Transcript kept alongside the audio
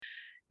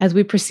As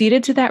we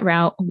proceeded to that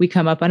route, we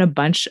come up on a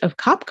bunch of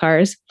cop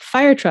cars,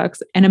 fire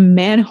trucks, and a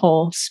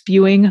manhole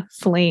spewing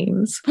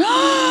flames.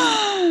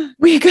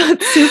 We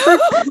got super.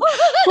 Oh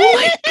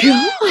my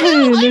God.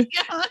 Oh my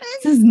God.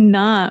 This is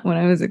not what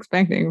I was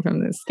expecting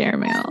from this scare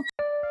mail.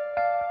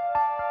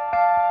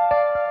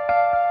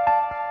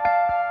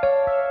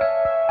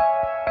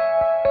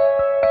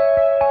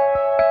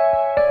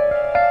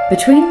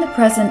 Between the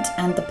present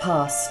and the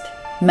past,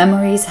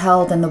 memories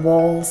held in the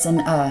walls and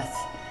earth,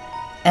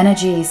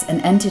 energies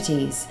and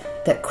entities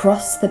that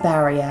cross the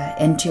barrier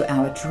into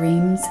our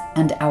dreams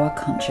and our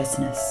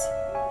consciousness.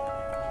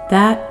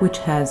 That which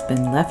has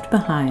been left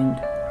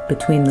behind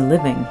between the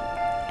living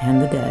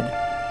and the dead.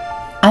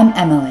 I'm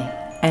Emily.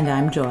 And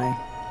I'm Joy.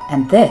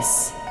 And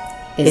this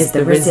is The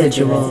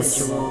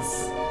Residuals.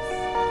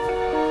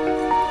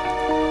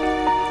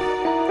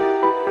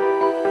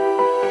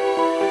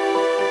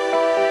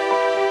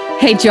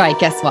 Hey, Joy,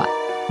 guess what?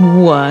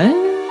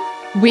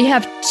 What? We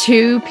have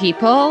two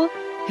people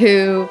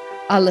who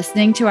are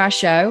listening to our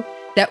show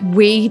that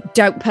we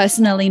don't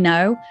personally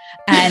know,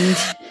 and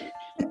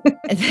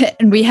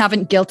and we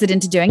haven't guilted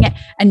into doing it.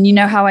 And you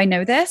know how I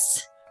know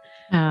this?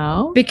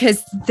 How?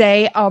 Because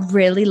they are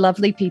really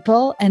lovely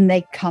people and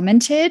they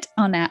commented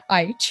on our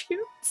iTunes.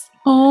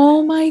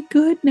 Oh my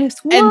goodness.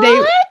 What?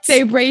 And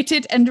they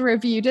rated and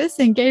reviewed us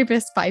and gave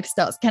us 5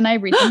 stars. Can I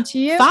read them to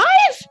you? 5?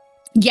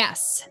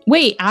 Yes.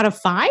 Wait, out of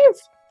 5?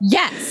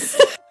 Yes.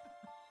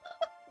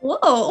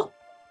 Whoa.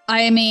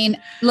 I mean,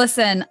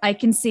 listen, I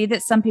can see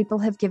that some people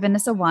have given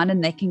us a 1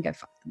 and they can go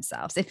fuck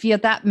themselves. If you're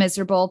that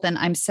miserable, then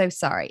I'm so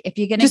sorry. If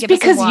you're going to just give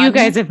because us a 1, you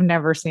guys have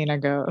never seen a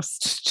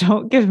ghost,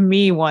 don't give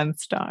me 1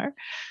 star.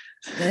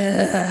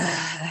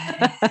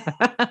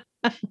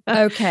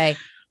 Okay.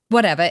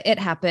 Whatever. It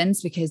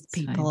happens because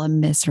people are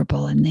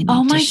miserable and they need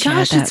oh my to share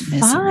gosh, that it's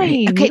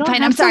misery. fine. Okay, You don't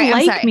fine. have I'm sorry. to I'm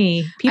like sorry.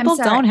 me. People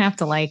sorry. don't have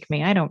to like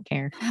me. I don't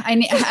care.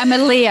 I'm a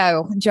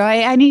Leo, Joy.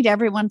 I need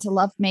everyone to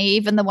love me.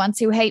 Even the ones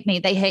who hate me,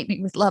 they hate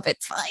me with love.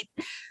 It's fine.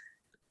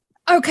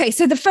 Okay,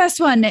 so the first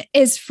one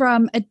is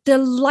from a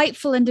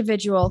delightful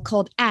individual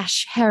called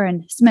Ash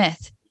Heron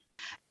Smith.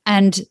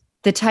 And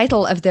the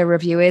title of their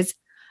review is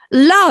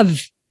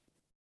Love,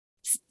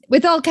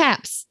 with all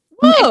caps.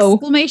 Whoa.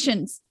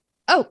 Exclamations.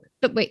 Oh,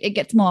 but wait, it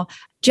gets more.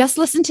 Just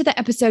listen to the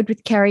episode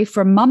with Carrie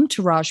from Mum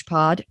Tourage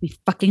Pod. We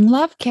fucking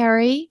love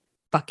Carrie.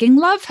 Fucking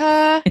love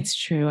her. It's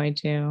true. I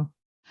do.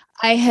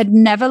 I had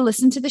never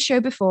listened to the show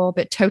before,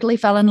 but totally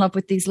fell in love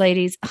with these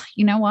ladies. Oh,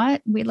 you know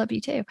what? We love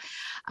you too.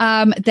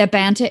 Their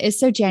banter is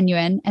so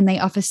genuine and they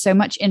offer so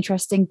much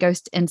interesting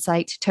ghost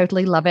insight.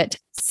 Totally love it.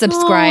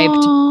 Subscribed.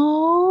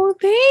 Oh,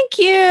 thank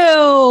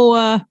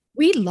you.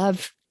 We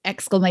love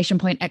exclamation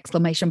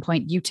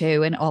point, you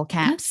too, in all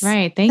caps. That's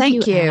right.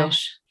 Thank you.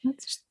 Ash. That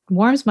just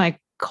warms my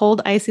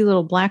cold, icy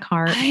little black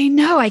heart. I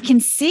know. I can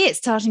see it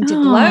starting to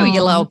glow,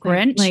 you little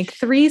Grinch. Like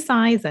 3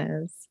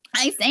 sizes.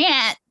 I see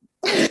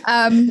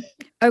it.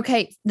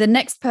 Okay. The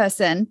next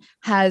person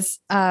has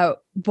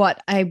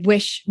what I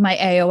wish my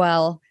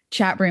AOL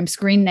chat room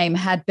screen name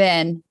had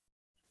been.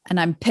 And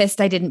I'm pissed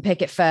I didn't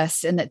pick it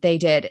first and that they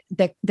did.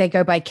 They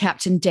go by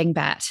Captain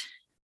Dingbat.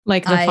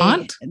 Like the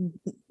font?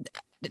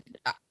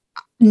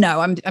 No,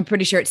 I'm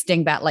pretty sure it's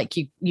Dingbat. Like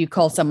you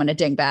call someone a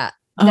Dingbat.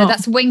 No,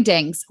 that's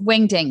Wingdings.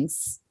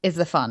 Wingdings is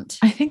the font.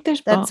 I think there's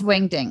both. That's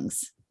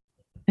Wingdings.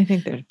 I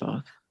think there's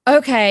both.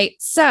 Okay,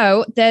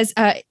 so there's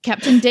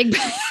Captain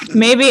Dingbat.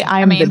 Maybe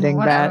I'm the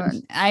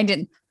Dingbat. I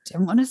didn't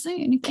want to say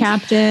anything.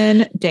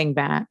 Captain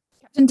Dingbat.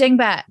 Captain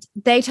Dingbat.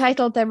 They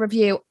titled their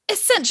review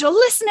 "Essential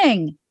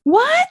Listening."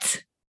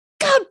 What?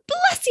 God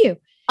bless you.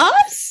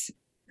 Us?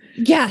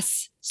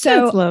 Yes.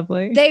 So that's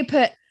lovely. They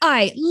put,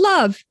 "I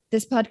love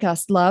this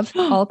podcast. Love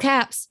all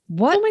caps."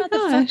 What? Oh my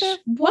gosh!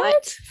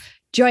 What?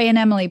 Joy and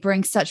Emily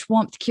bring such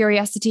warmth,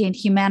 curiosity, and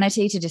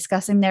humanity to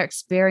discussing their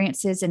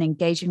experiences and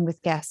engaging with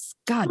guests.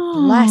 God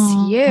bless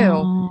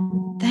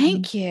you.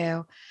 Thank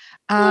you.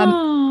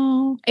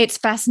 It's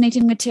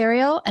fascinating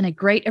material and a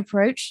great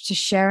approach to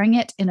sharing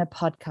it in a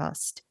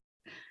podcast.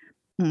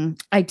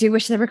 I do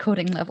wish the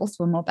recording levels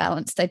were more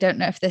balanced. I don't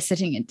know if they're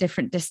sitting at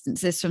different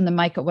distances from the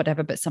mic or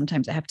whatever, but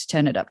sometimes I have to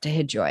turn it up to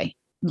hear Joy.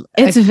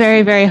 It's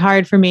very, very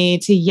hard for me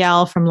to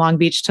yell from Long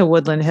Beach to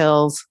Woodland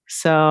Hills.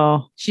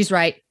 So she's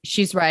right.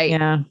 She's right.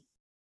 Yeah.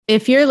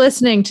 If you're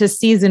listening to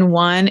season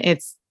 1,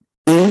 it's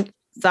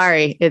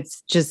sorry.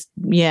 It's just,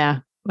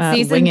 season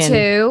winging.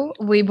 2,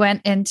 we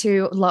went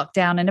into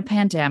lockdown in a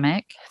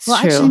pandemic. It's true.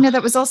 Actually, no,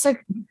 that was also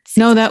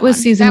that was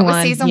season 1. That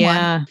was season 1.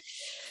 Yeah.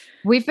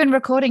 We've been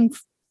recording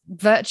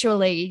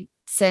virtually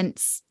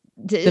since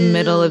the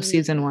middle of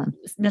season 1.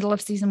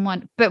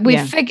 But we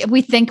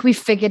think we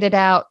figured it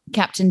out,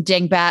 Captain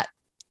Dingbat,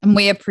 and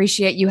we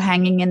appreciate you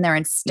hanging in there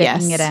and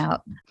sticking it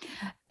out.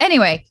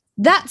 Anyway,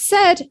 that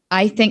said,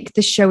 I think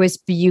the show is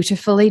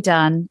beautifully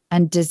done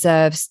and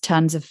deserves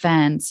tons of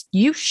fans.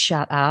 You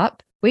shut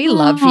up. We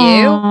love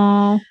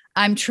you.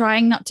 I'm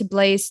trying not to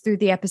blaze through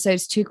the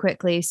episodes too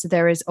quickly, so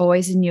there is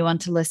always a new one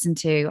to listen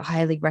to.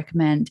 Highly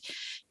recommend.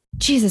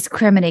 Jesus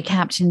criminy,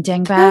 Captain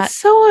Dingbat. That's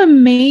so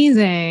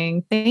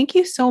amazing. Thank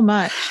you so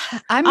much.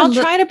 I'll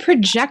try to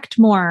project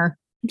more.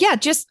 Yeah,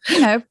 just,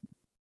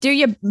 do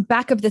your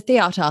back of the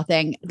theater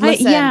thing.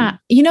 Listen.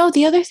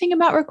 The other thing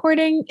about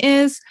recording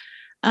is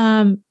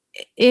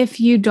if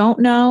you don't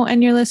know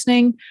and you're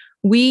listening,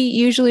 we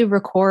usually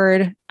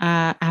record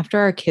after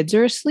our kids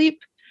are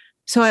asleep.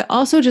 So I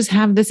also just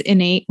have this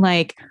innate,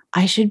 like,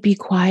 I should be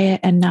quiet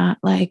and not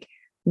like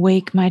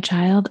wake my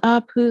child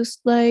up who's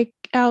like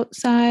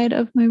outside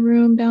of my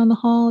room down the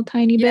hall a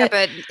tiny bit.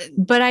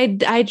 But I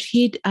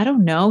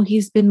don't know.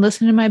 He's been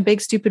listening to my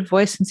big stupid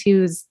voice since he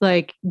was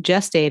like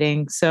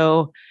gestating.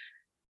 So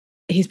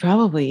he's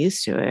probably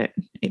used to it.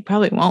 He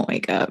probably won't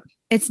wake up.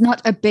 It's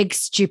not a big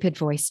stupid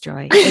voice,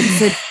 Joy.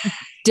 It's a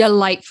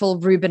delightful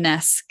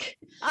Rubenesque,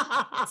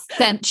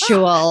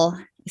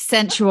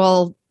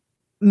 sensual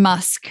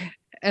musk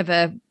of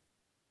a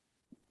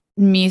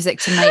music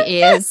to my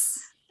ears.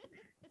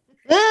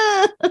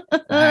 Sorry,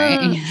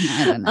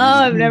 I don't know.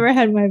 I've never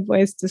had my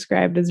voice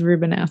described as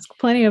Rubenesque.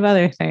 Plenty of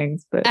other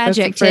things, but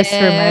adjectives. That's the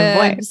first for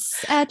my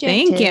voice.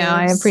 Adjectives. Thank you.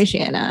 I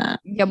appreciate it.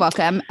 You're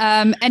welcome.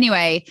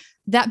 Anyway,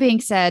 that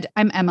being said,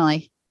 I'm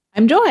Emily.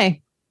 I'm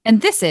Joy. And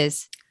this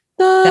is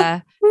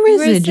the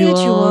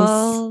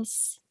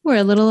Residuals. We're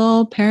a little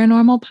old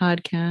paranormal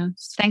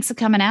podcast. Thanks for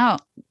coming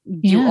out.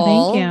 Thank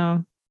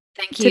you.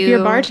 Thank you. Tip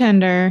your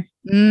bartender.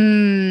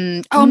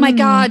 Oh my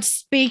God.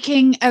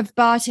 Speaking of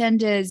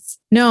bartenders.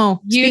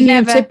 No, you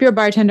never tip your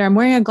bartender. I'm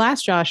wearing a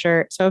Glassjaw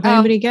shirt. So if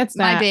anybody gets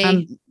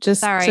that, just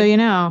sorry. So you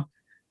know.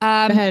 Go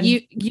ahead.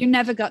 You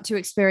never got to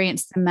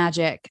experience the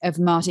magic of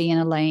Marty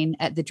and Elaine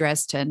at the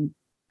Dresden.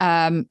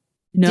 No.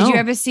 Did you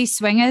ever see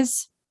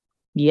Swingers?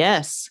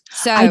 Yes.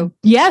 So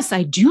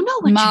I do know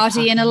what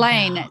Marty and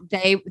Elaine,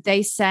 about.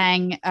 They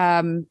sang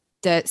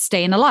the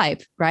Staying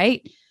Alive,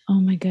 right? Oh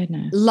my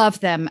goodness. Love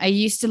them. I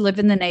used to live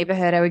in the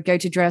neighborhood. I would go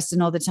to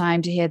Dresden all the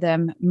time to hear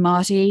them.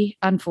 Marty,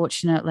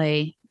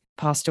 unfortunately,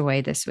 passed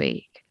away this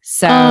week.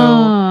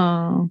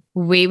 So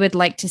we would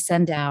like to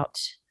send out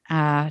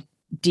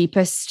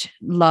deepest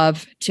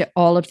love to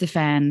all of the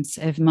fans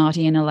of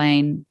Marty and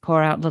Elaine.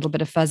 Pour out a little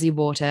bit of fuzzy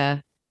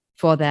water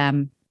for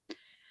them.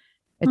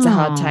 It's a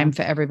hard time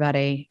for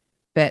everybody,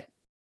 but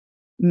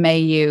may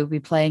you be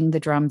playing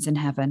the drums in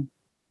heaven.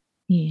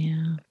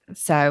 Yeah.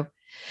 So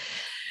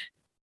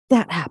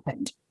that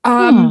happened.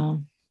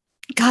 God,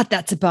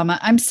 that's a bummer.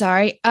 I'm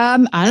sorry.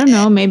 I don't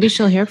know. Maybe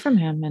she'll hear from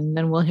him and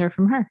then we'll hear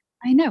from her.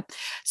 I know.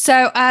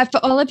 So for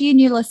all of you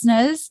new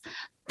listeners,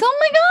 oh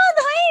my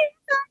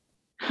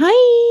God,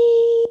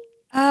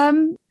 hi.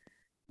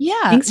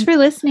 Yeah. Thanks for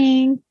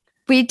listening.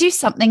 We do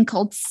something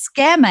called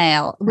Scare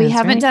Mail. We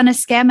haven't done a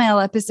Scare Mail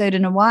episode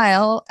in a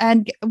while.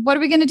 And what are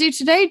we going to do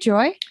today,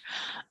 Joy?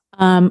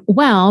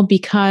 Well,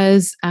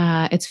 because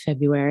it's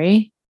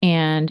February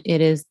and it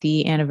is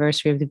the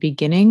anniversary of the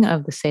beginning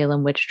of the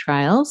Salem witch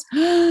trials,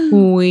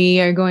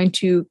 we are going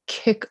to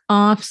kick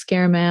off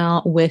Scare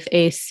Mail with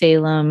a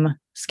Salem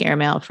Scare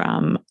Mail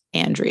from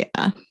Andrea.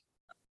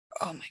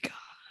 Oh my God.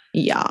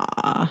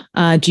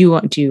 Yeah. Do you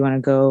want to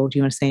go? Do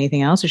you want to say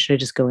anything else or should I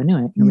just go into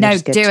it? No,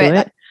 do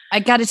it. I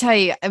got to tell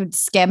you,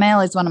 Scare Mail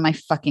is one of my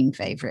fucking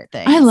favorite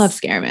things. I love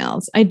Scare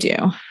Mails. I do.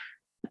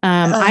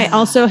 I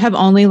also have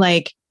only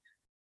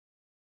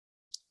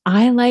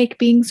I like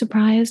being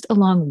surprised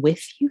along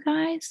with you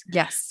guys.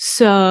 Yes.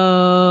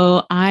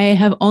 So I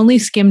have only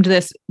skimmed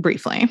this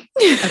briefly.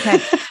 Okay.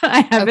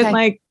 I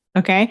haven't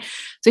okay.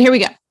 So here we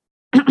go.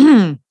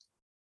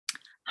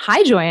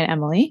 Hi, Joy and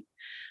Emily.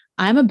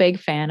 I'm a big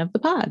fan of the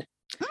pod.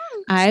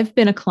 I've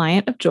been a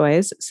client of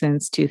Joy's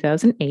since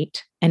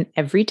 2008, and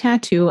every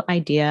tattoo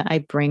idea I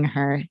bring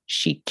her,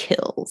 she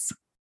kills.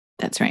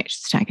 That's right.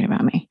 She's talking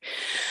about me.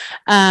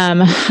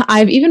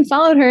 I've even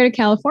followed her to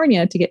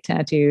California to get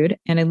tattooed,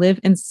 and I live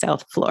in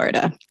South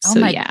Florida. Oh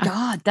my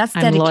God, that's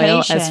dedication. I'm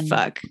loyal as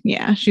fuck.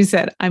 Yeah, she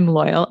said, I'm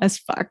loyal as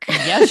fuck.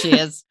 Yeah, she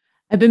is.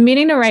 I've been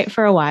meaning to write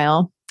for a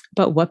while,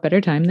 but what better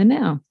time than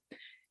now?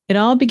 It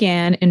all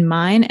began in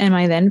mine and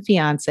my then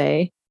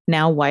fiance,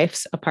 now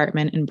wife's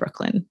apartment in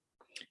Brooklyn.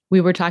 We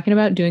were talking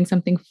about doing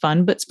something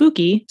fun but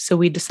spooky, so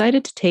we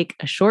decided to take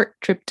a short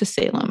trip to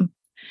Salem.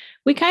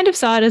 We kind of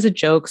saw it as a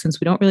joke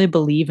since we don't really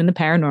believe in the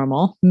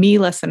paranormal, me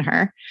less than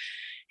her,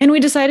 and we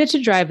decided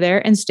to drive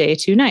there and stay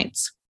 2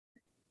 nights.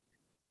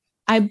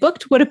 I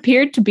booked what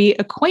appeared to be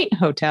a quaint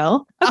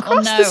hotel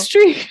across the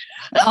street.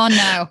 Oh,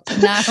 no.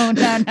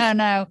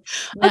 No.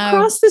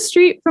 Across the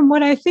street from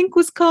what I think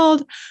was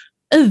called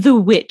the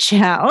Witch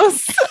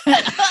House.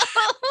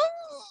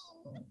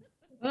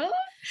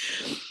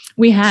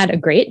 We had a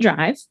great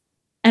drive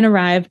and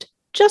arrived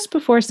just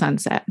before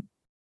sunset.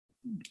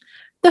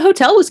 The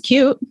hotel was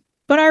cute,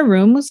 but our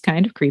room was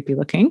kind of creepy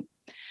looking.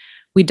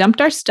 We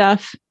dumped our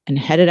stuff and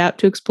headed out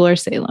to explore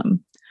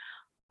Salem.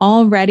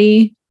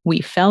 Already,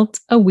 we felt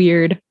a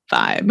weird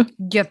vibe.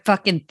 You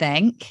fucking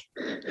think?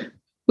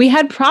 We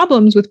had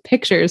problems with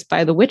pictures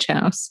by the witch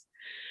house.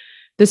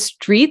 The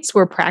streets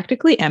were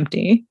practically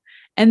empty,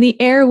 and the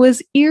air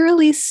was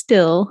eerily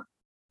still,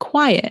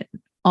 quiet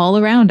all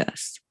around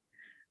us.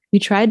 We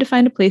tried to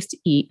find a place to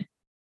eat,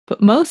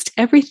 but most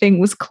everything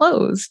was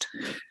closed.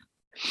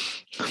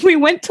 We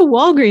went to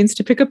Walgreens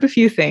to pick up a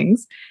few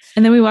things,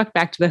 and then we walked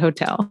back to the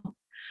hotel.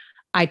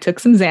 I took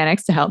some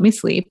Xanax to help me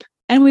sleep,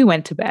 and we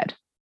went to bed.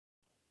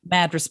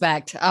 Mad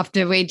respect.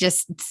 After we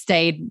just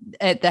stayed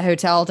at the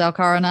Hotel del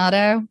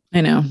Coronado.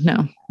 I know.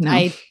 No.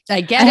 I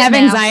get I it have now.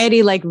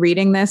 anxiety like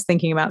reading this,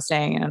 thinking about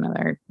staying in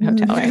another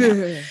hotel right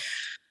now.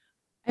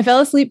 I fell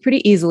asleep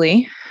pretty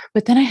easily,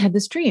 but then I had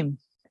this dream.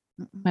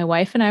 My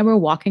wife and I were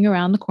walking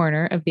around the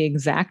corner of the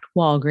exact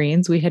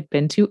Walgreens we had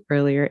been to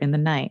earlier in the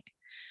night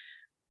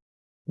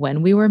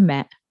when we were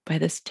met by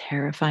this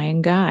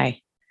terrifying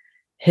guy.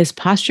 His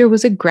posture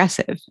was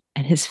aggressive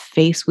and his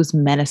face was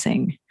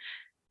menacing.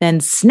 Then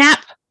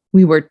snap,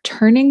 we were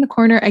turning the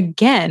corner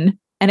again,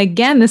 and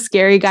again the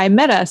scary guy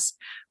met us.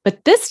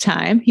 But this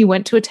time he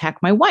went to attack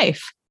my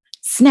wife.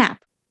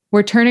 Snap,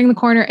 we're turning the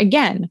corner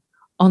again.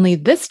 Only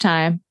this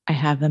time I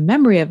have the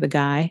memory of the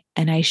guy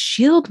and I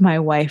shield my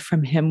wife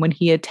from him when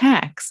he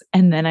attacks.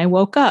 And then I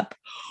woke up.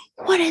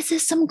 What is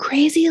this? Some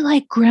crazy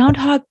like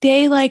Groundhog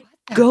Day, like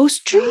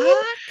ghost dream?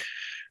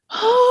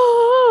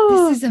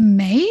 This is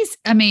amazing.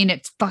 I mean,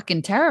 it's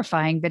fucking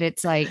terrifying, but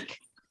it's like.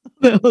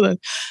 Hold on.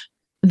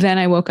 Then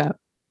I woke up.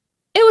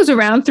 It was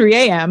around 3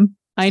 a.m.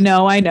 I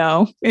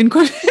know. In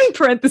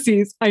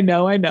parentheses, I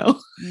know.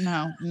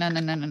 No.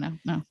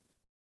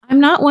 I'm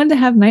not one to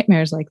have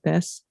nightmares like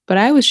this, but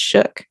I was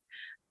shook.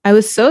 I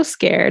was so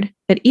scared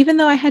that even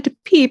though I had to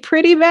pee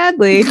pretty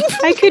badly,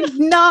 I could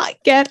not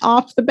get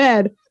off the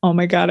bed. Oh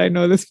my God, I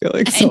know this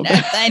feeling so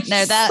bad. I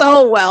know that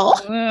so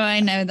well. Oh, I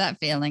know that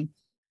feeling.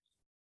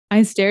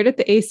 I stared at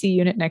the AC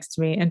unit next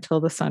to me until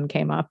the sun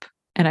came up,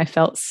 and I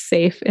felt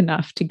safe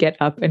enough to get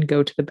up and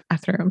go to the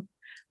bathroom.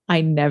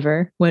 I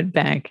never went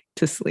back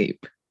to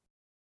sleep.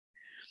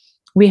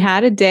 We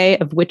had a day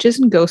of witches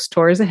and ghost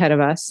tours ahead of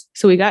us,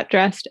 so we got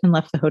dressed and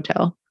left the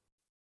hotel.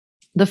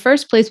 The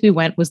first place we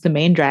went was the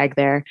main drag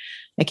there.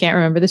 I can't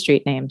remember the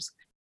street names.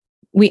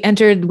 We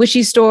entered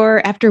witchy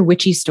store after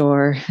witchy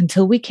store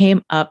until we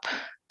came up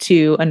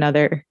to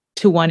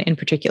one in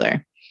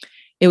particular.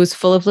 It was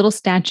full of little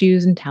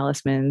statues and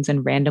talismans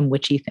and random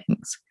witchy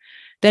things.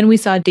 Then we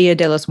saw Dia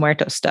de los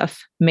Muertos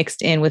stuff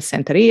mixed in with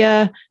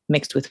Santeria,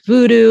 mixed with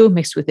voodoo,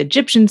 mixed with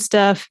Egyptian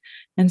stuff.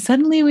 And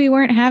suddenly we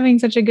weren't having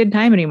such a good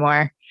time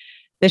anymore.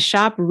 The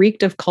shop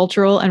reeked of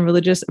cultural and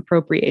religious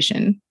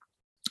appropriation.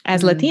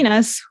 As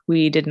Latinas,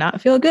 we did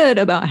not feel good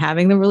about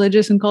having the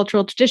religious and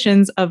cultural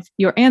traditions of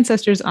your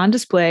ancestors on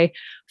display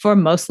for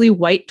mostly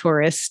white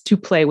tourists to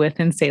play with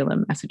in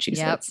Salem,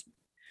 Massachusetts. Yep.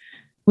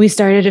 We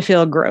started to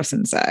feel gross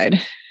inside.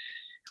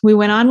 We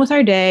went on with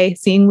our day,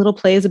 seeing little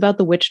plays about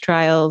the witch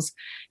trials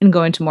and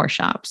going to more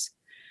shops.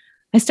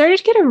 I started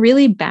to get a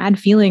really bad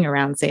feeling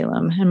around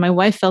Salem, and my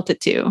wife felt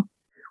it too.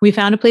 We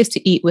found a place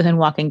to eat within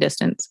walking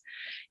distance.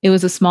 It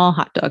was a small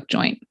hot dog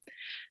joint.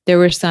 There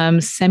were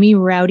some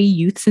semi-rowdy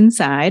youths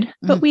inside,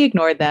 but we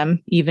ignored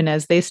them, even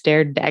as they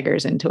stared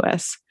daggers into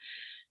us.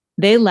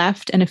 They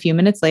left, and a few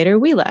minutes later,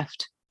 we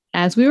left.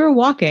 As we were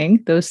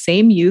walking, those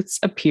same youths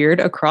appeared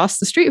across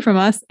the street from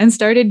us and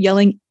started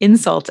yelling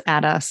insults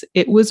at us.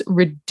 It was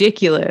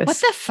ridiculous. What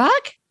the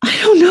fuck? I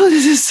don't know.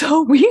 This is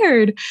so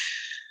weird,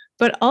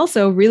 but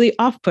also really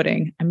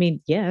off-putting. I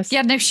mean, yes.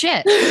 Yeah, no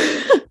shit.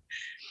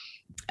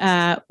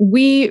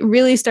 We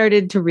really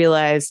started to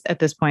realize at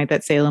this point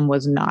that Salem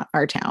was not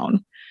our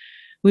town.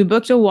 We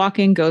booked a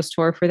walk-in ghost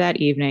tour for that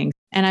evening,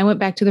 and I went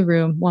back to the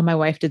room while my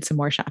wife did some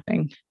more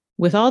shopping.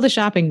 With all the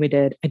shopping we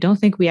did, I don't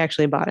think we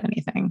actually bought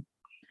anything.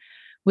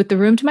 With the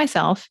room to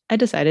myself, I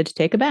decided to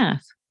take a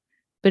bath.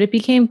 But it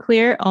became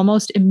clear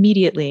almost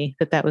immediately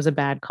that that was a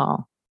bad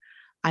call.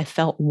 I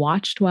felt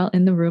watched while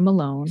in the room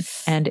alone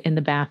and in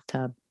the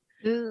bathtub.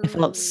 I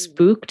felt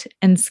spooked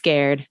and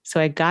scared, so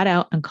I got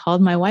out and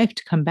called my wife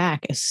to come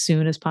back as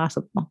soon as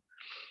possible.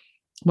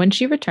 When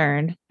she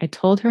returned, I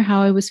told her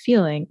how I was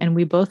feeling, and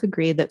we both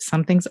agreed that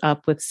something's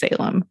up with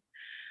Salem.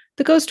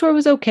 The ghost tour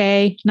was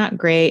okay, not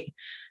great.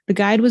 The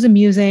guide was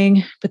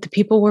amusing, but the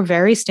people were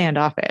very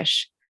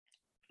standoffish.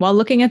 While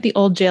looking at the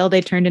old jail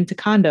they turned into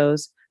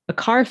condos, a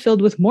car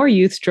filled with more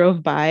youths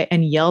drove by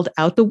and yelled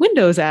out the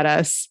windows at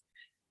us.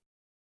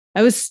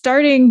 I was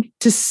starting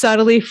to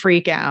subtly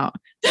freak out.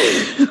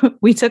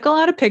 We took a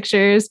lot of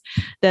pictures,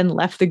 then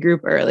left the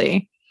group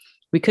early.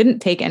 We couldn't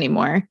take any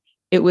more.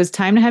 It was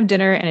time to have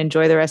dinner and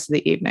enjoy the rest of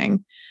the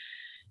evening.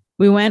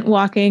 We went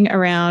walking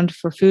around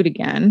for food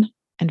again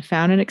and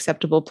found an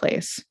acceptable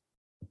place.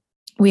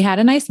 We had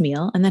a nice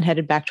meal and then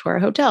headed back to our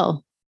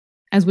hotel.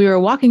 As we were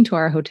walking to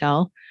our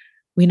hotel,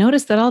 we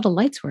noticed that all the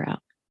lights were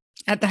out.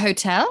 At the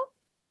hotel?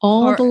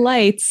 All the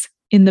lights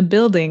in the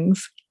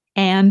buildings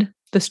and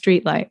the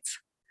street lights.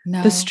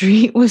 No. The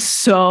street was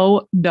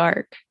so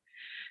dark.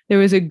 There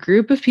was a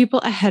group of people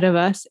ahead of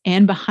us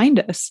and behind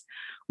us,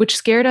 which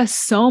scared us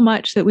so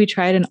much that we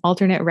tried an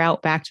alternate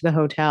route back to the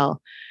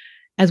hotel.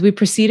 As we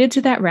proceeded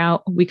to that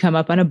route, we come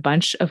up on a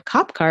bunch of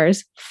cop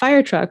cars,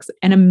 fire trucks,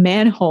 and a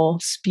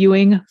manhole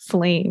spewing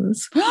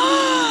flames.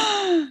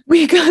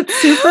 We got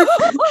super...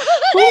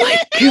 Oh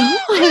my God.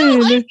 Oh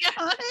my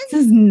God.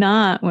 This is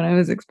not what I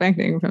was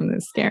expecting from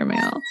this scare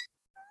mail.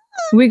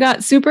 We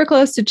got super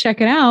close to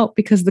check it out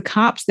because the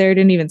cops there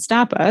didn't even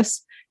stop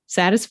us.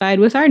 Satisfied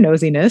with our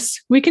nosiness,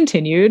 we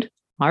continued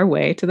our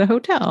way to the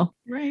hotel.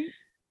 Right.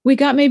 We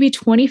got maybe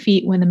 20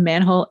 feet when the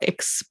manhole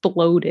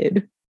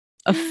exploded,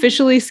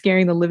 officially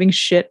scaring the living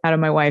shit out of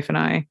my wife and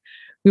I.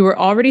 We were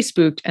already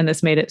spooked, and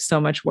this made it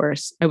so much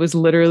worse. I was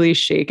literally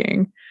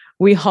shaking.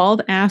 We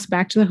hauled ass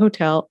back to the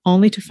hotel,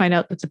 only to find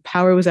out that the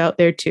power was out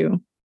there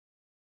too.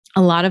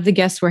 A lot of the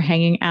guests were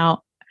hanging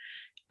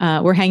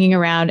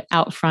around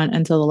out front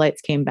until the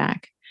lights came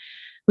back.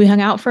 We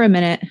hung out for a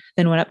minute,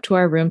 then went up to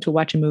our room to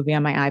watch a movie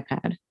on my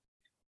iPad.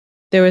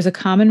 There was a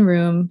common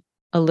room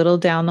a little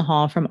down the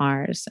hall from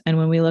ours, and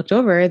when we looked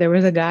over, there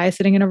was a guy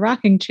sitting in a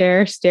rocking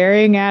chair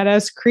staring at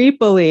us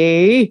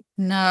creepily.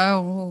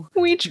 No.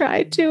 We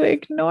tried to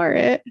ignore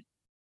it,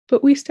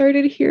 but we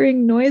started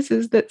hearing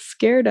noises that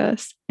scared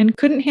us and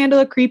couldn't handle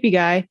a creepy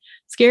guy,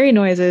 scary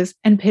noises,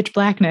 and pitch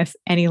blackness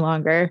any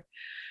longer.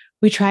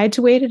 We tried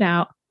to wait it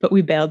out, but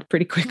we bailed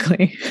pretty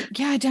quickly.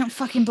 Yeah, I don't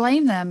fucking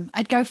blame them.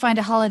 I'd go find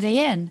a Holiday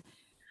Inn.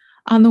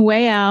 On the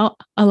way out,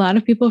 a lot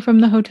of people from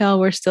the hotel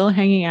were still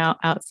hanging out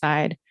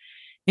outside,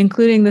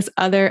 including this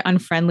other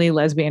unfriendly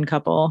lesbian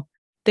couple.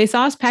 They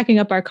saw us packing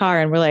up our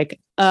car and were like,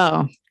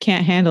 "Oh,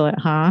 can't handle it,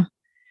 huh?"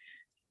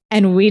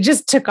 And we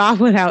just took off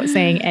without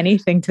saying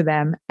anything to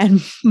them.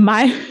 And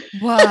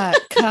What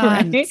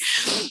cunt? Right?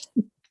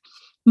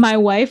 My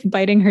wife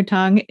biting her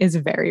tongue is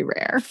very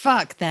rare.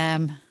 Fuck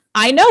them.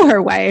 I know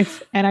her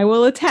wife, and I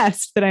will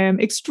attest that I am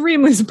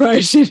extremely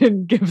surprised she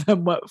didn't give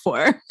them what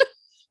for.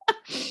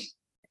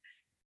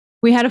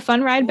 We had a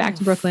fun ride back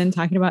to Brooklyn,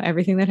 talking about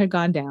everything that had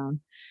gone down.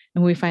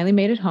 And when we finally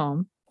made it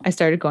home, I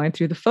started going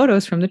through the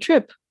photos from the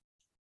trip.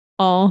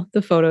 All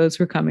the photos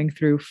were coming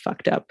through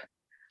fucked up,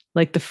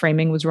 like the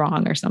framing was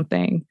wrong or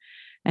something.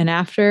 And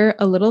after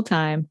a little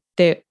time,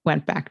 they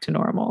went back to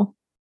normal.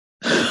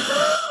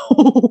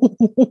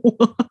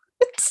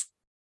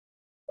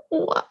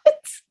 What?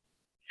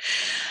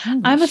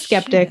 I'm a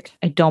skeptic. Shit.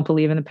 I don't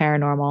believe in the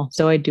paranormal,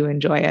 so I do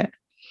enjoy it.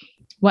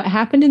 What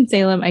happened in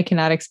Salem, I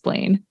cannot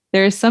explain.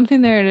 There is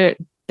something there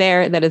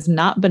that is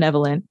not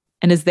benevolent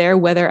and is there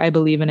whether I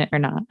believe in it or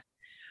not.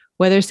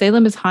 Whether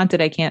Salem is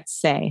haunted, I can't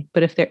say,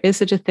 but if there is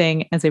such a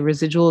thing as a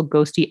residual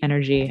ghosty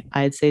energy,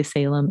 I'd say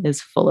Salem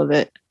is full of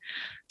it.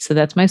 So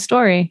that's my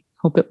story.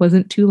 Hope it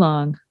wasn't too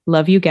long.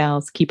 Love you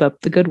gals. Keep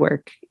up the good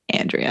work.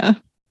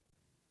 Andrea.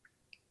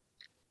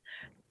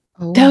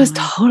 Oh, That was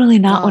totally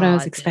not what I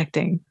was God.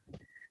 expecting.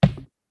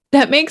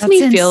 That makes That's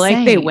me feel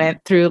like they insane.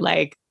 went through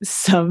like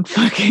some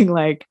fucking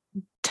like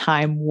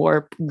time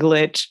warp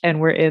glitch and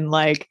we're in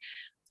like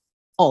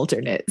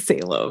alternate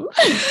Salem.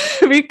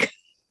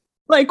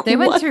 Like They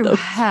went what through the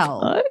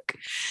hell. fuck?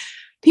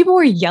 People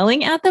were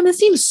yelling at them. It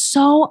seems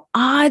so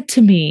odd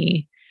to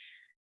me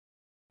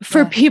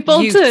for Yeah,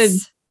 people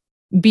youths.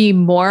 to be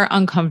more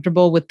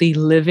uncomfortable with the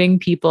living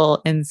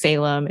people in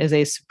Salem is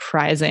a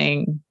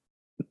surprising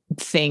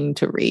thing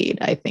to read,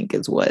 I think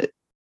is what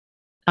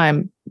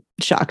I'm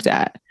shocked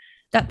at.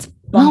 That's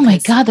Oh my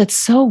bonkers. God, that's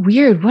so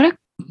weird.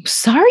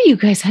 Sorry you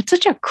guys had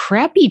such a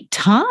crappy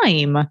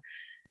time.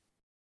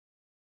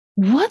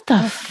 What the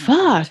Oh,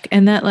 fuck?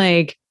 And that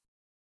like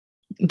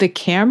the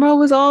camera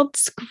was all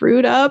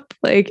screwed up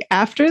like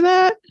after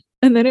that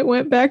and then it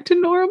went back to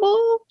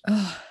normal.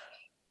 Ugh.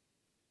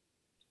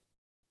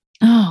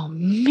 Oh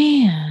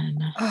man.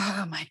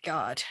 Oh my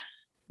God.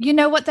 You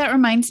know what that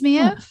reminds me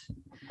What? of?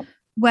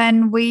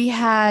 When we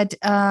had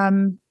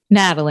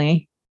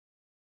Natalie.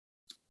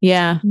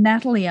 Yeah.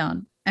 Natalie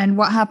on and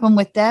what happened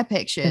with their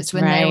pictures That's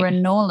when they were right.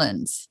 in New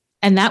Orleans.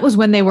 And that was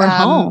when they were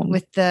home.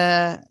 With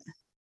the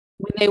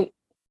When they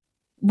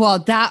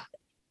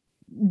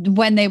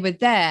when they were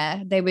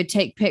there, they would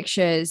take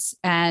pictures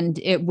and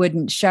it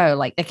wouldn't show.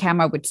 Like the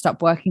camera would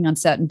stop working on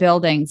certain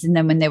buildings. And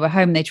then when they were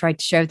home, they tried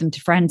to show them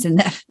to friends and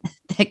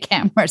their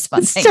cameras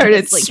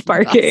started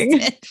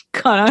sparking,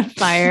 caught on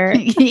fire,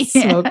 Yeah.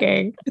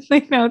 smoking.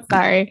 Like, no,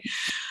 sorry.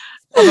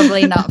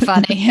 Probably not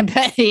funny,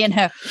 but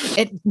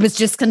it was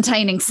just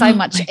containing so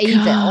much my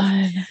evil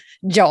God.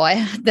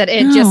 joy that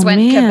it just went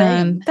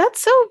kabam.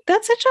 That's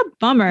such a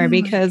bummer Oh my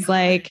because God.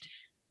 like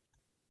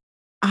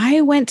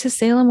I went to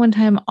Salem one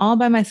time all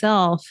by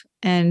myself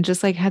and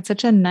just like had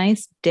such a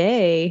nice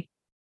day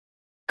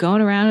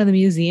going around to the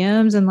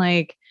museums and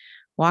like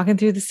walking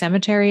through the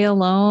cemetery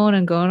alone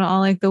and going to all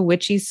like the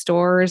witchy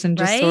stores and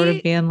just sort of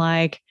Right? being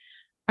like,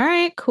 all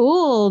right,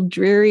 cool,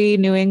 dreary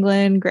New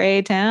England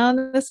gray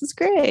town. This is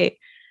great.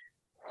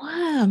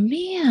 Wow,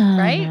 man.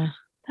 Right?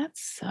 That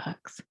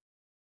sucks.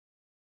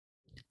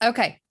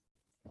 Okay.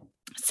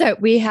 So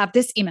we have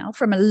this email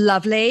from a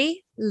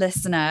lovely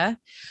listener.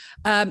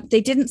 They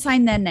didn't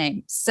sign their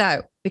name.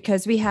 So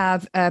because we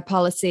have a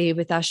policy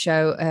with our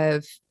show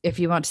of if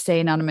you want to stay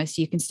anonymous,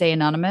 you can stay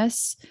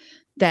anonymous,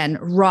 then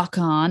rock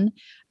on.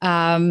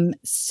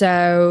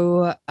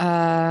 So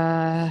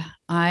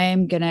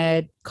I'm going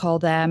to call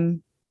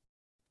them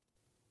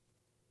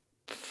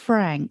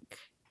Frank.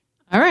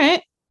 All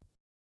right.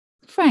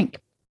 Frank.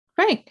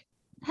 Frank.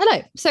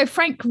 Hello. So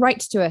Frank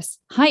writes to us.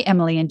 Hi,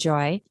 Emily and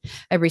Joy.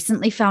 I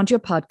recently found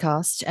your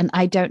podcast and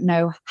I don't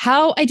know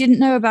how I didn't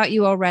know about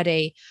you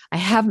already. I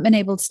haven't been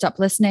able to stop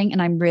listening and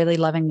I'm really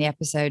loving the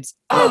episodes.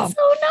 That's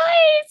so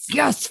nice.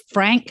 Yes,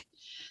 Frank.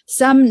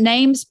 Some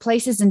names,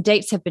 places, and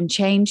dates have been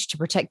changed to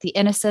protect the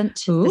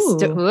innocent.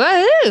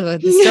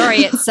 The story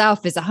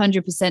itself is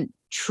 100%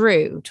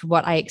 true to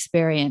what I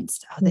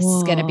experienced. Oh, this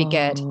is going to be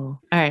good. All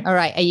right. All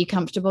right. Are you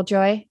comfortable,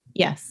 Joy?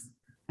 Yes.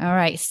 All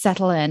right.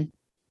 Settle in.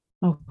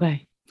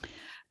 Okay.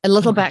 A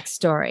little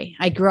backstory.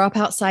 I grew up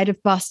outside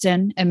of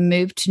Boston and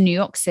moved to New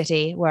York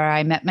City, where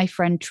I met my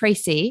friend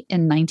Tracy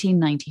in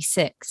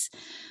 1996.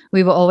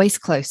 We were always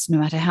close, no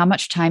matter how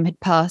much time had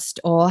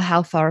passed or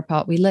how far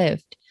apart we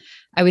lived.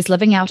 I was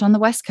living out on the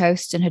West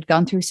Coast and had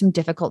gone through some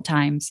difficult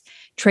times.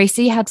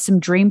 Tracy had some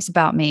dreams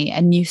about me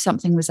and knew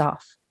something was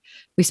off.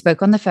 We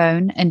spoke on the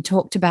phone and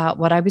talked about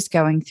what I was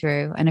going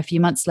through, and a few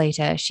months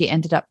later, she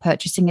ended up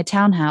purchasing a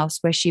townhouse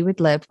where she would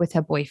live with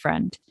her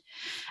boyfriend.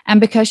 And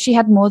because she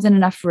had more than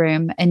enough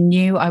room and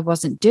knew I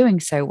wasn't doing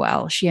so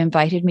well, she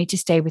invited me to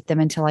stay with them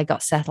until I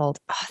got settled.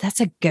 Oh,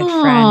 that's a good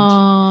friend.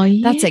 Oh,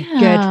 That's a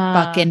good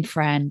fucking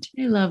friend.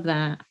 I love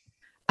that.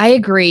 I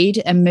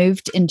agreed and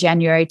moved in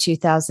January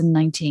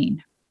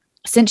 2019.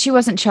 Since she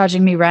wasn't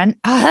charging me rent,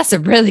 that's a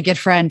really good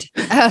friend.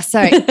 Oh,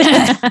 sorry.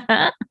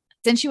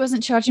 Since she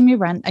wasn't charging me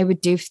rent, I would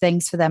do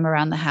things for them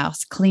around the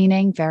house,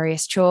 cleaning,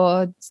 various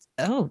chores.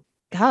 Oh,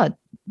 God.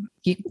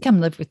 You can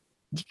come live with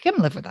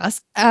us.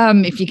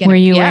 If you can. Were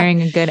you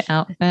wearing a good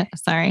outfit?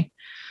 Sorry.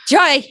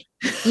 Joy,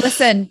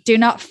 listen, do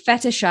not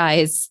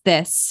fetishize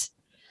this.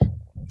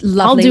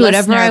 Lovely I'll do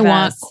whatever I listener of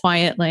want ours.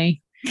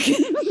 quietly.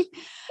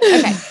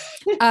 Okay.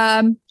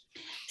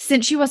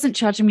 Since she wasn't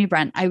charging me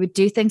rent, I would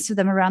do things for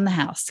them around the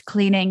house,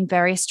 cleaning,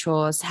 various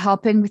chores,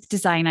 helping with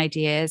design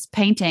ideas,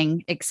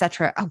 painting,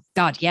 etc. Oh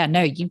God, yeah,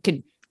 no, you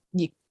come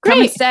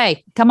and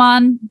stay. Come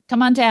on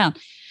down.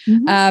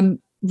 Mhm.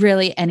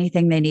 Really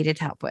anything they needed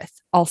help with.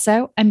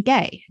 Also, I'm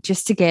gay,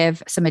 just to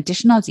give some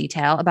additional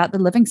detail about the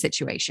living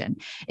situation.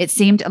 It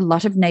seemed a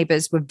lot of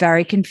neighbors were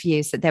very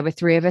confused that there were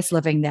 3 of us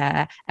living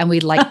there and we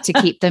like to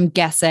keep them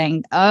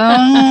guessing. Oh,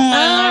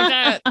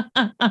 I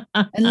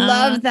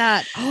love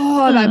that.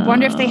 Oh, I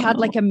wonder if they had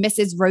like a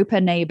Mrs.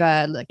 Roper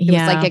neighbor. Like it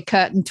was like a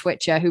curtain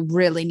twitcher who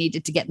really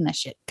needed to get in their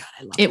shit. God,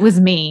 I love it. It was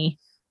me.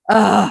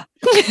 Oh,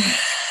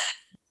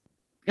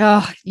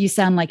 you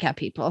sound like our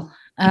people.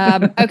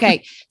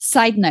 Okay.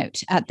 Side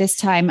note, at this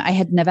time, I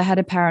had never had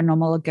a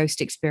paranormal or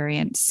ghost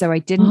experience, so I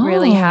didn't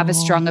really have a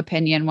strong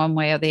opinion one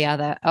way or the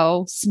other.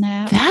 Oh,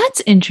 snap. That's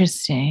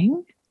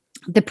interesting.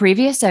 The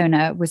previous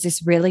owner was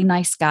this really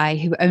nice guy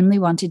who only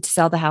wanted to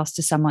sell the house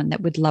to someone that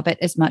would love it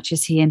as much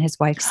as he and his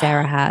wife,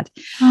 Sarah, had.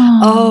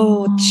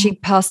 Oh, she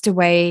passed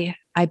away,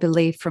 I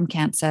believe, from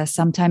cancer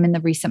sometime in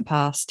the recent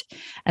past,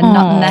 and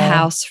not in the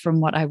house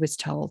from what I was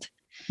told.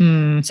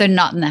 So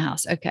not in the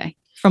house. Okay.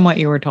 From what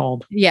you were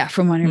told. Yeah,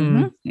 from what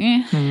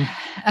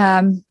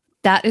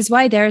that is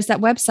why there is that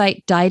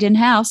website, Died in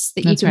House,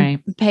 that you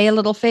can pay a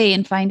little fee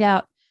and find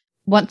out.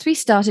 Once we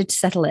started to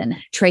settle in,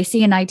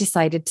 Tracy and I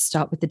decided to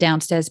start with the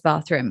downstairs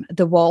bathroom.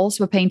 The walls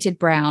were painted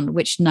brown,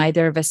 which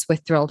neither of us were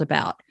thrilled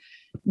about.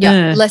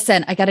 Yeah,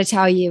 listen, I got to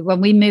tell you,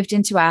 when we moved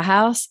into our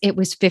house, it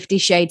was 50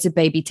 Shades of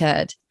Baby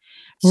Turd.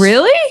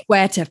 Really?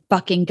 Swear to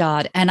fucking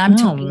God. And I'm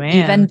talking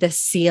even the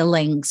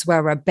ceilings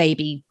were a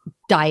baby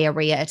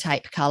diarrhea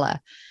type color.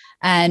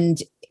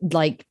 And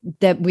like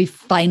that, we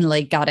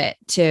finally got it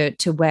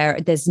to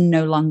where there's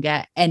no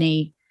longer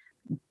any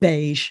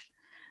beige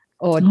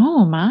or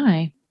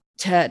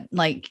to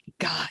like,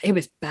 God, it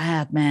was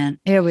bad,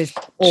 man. It was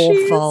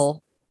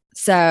awful. Jeez.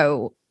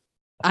 So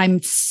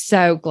I'm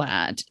so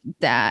glad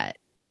that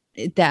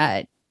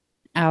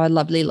our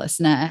lovely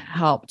listener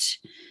helped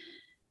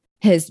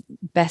his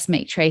best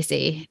mate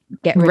Tracy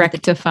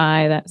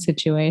rectify that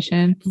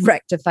situation,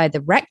 rectify the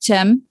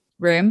rectum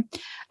room.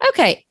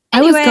 Okay.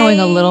 Anyway, I was going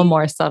a little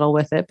more subtle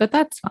with it, but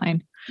that's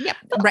fine. Yep.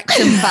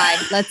 Rectum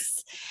 5.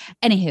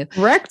 Anywho.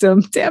 Rectum.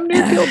 Damn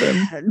near killed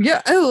him.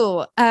 Yeah.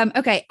 Oh,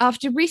 okay.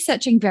 After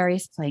researching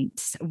various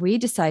paints, we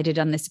decided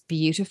on this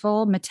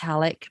beautiful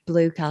metallic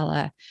blue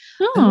color.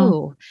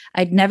 Oh,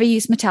 I'd never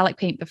used metallic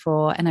paint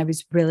before, and I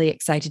was really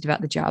excited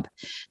about the job.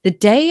 The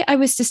day I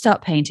was to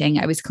start painting,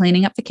 I was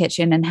cleaning up the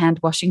kitchen and hand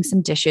washing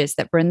some dishes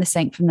that were in the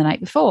sink from the night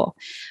before.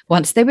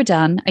 Once they were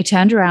done, I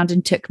turned around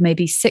and took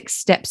maybe 6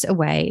 steps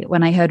away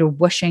when I heard a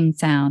whooshing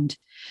sound.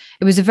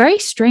 It was a very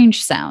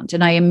strange sound,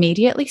 and I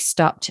immediately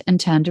stopped and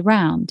turned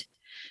around.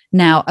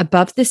 Now,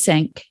 above the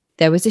sink,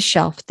 there was a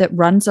shelf that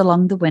runs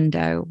along the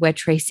window where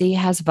Tracy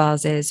has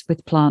vases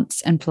with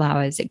plants and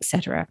flowers,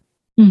 etc.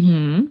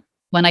 Mm-hmm.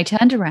 When I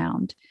turned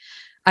around,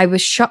 I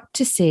was shocked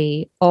to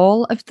see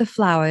all of the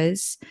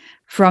flowers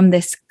from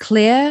this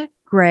clear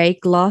gray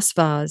glass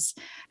vase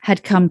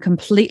had come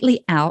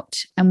completely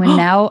out and were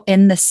now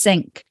in the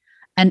sink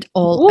and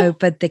all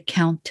over the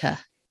counter.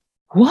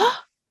 What?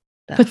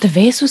 But the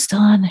vase was still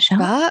on the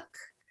shelf. Fuck.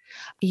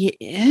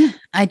 Yeah,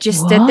 I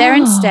just stood there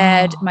and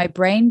stared, Whoa. my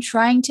brain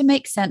trying to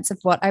make sense of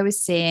what I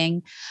was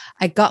seeing.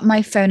 I got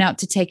my phone out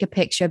to take a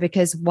picture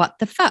because what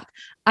the fuck?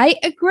 I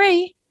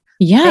agree. I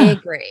Yeah.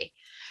 agree.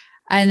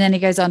 And then he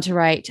goes on to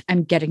write,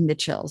 I'm getting the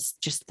chills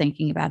just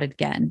thinking about it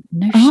again.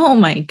 No Oh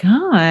my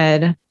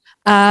God.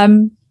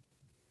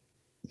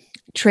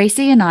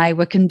 Tracy and I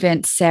were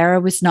convinced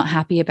Sarah was not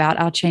happy about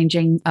our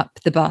changing up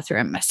the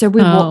bathroom. So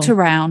we walked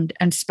around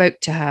and spoke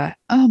to her.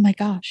 Oh my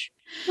gosh.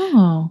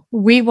 Oh.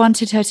 We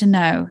wanted her to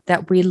know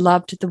that we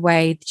loved the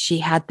way she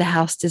had the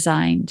house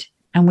designed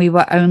and we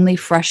were only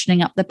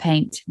freshening up the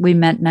paint. We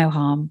meant no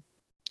harm.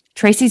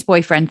 Tracy's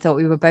boyfriend thought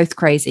we were both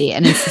crazy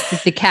and insisted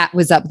the cat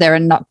was up there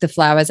and knocked the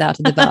flowers out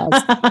of the vase.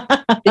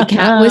 The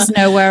cat was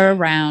nowhere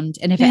around.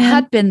 And if it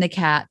had been the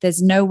cat,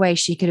 there's no way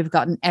she could have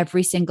gotten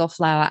every single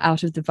flower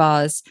out of the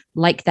vase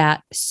like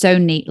that so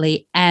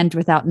neatly and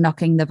without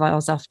knocking the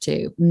vase off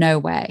too. No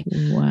way.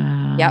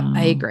 Wow. Yep,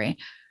 I agree.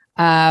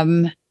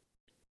 I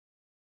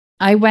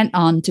went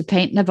on to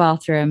paint the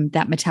bathroom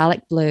that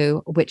metallic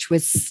blue, which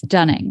was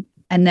stunning.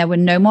 And there were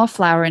no more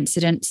flower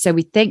incidents. So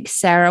we think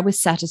Sarah was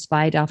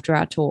satisfied after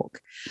our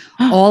talk.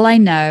 All I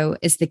know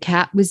is the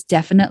cat was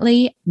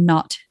definitely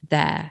not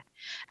there.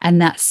 And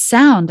that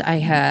sound I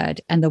heard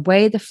and the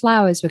way the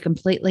flowers were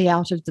completely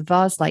out of the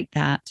vase like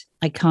that,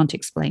 I can't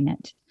explain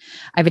it.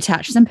 I've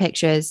attached some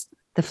pictures,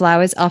 the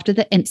flowers after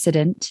the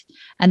incident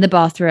and the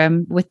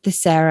bathroom with the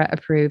Sarah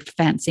approved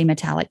fancy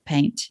metallic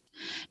paint.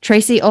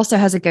 Tracy also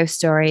has a ghost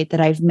story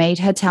that I've made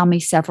her tell me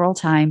several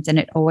times and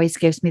it always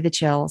gives me the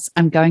chills.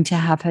 I'm going to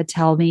have her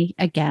tell me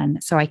again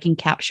so I can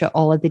capture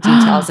all of the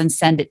details and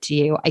send it to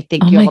you. I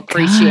think you'll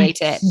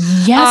appreciate it.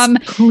 Yes,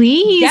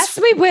 please. Yes,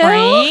 we will.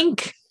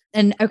 Frank.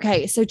 And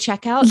okay, so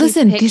check out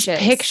Listen, these these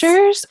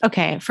pictures.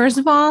 Okay, first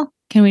of all,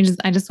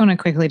 I just want to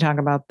quickly talk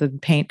about the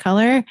paint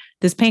color.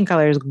 This paint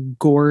color is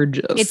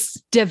gorgeous.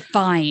 It's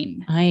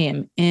divine. I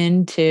am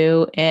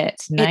into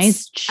it.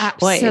 Nice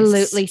choice.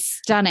 Absolutely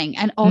stunning.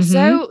 And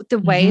also the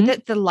way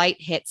that the light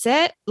hits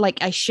it, like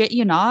I shit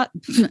you not.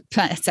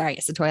 Sorry,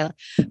 it's a toilet.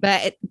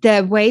 But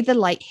the way the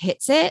light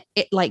hits it,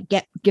 it like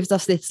gives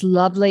us this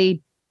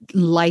lovely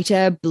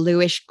lighter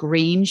bluish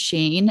green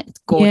sheen. It's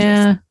gorgeous.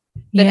 Yeah.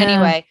 But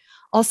anyway,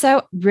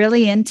 also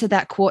really into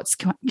that quartz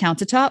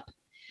countertop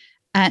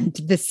and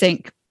the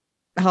sink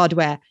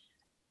hardware.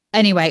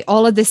 Anyway,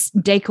 all of this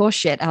decor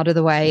shit out of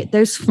the way.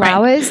 Those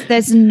flowers,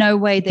 there's no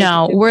way.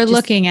 We're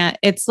looking at,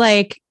 it's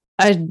like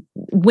a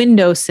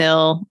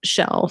windowsill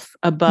shelf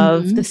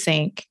above the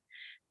sink.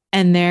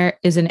 And there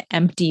is an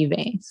empty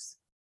vase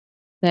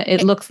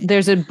that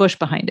there's a bush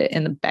behind it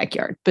in the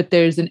backyard, but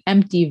there's an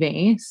empty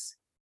vase.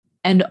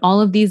 And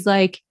all of these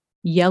like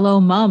yellow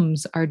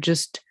mums are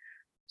just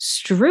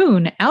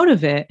strewn out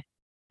of it.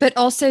 But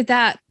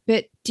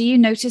do you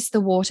notice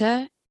the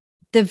water?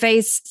 The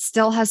vase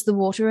still has the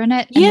water in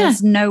it. And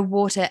there's no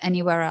water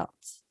anywhere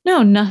else.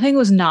 No, nothing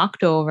was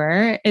knocked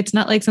over. It's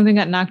not like something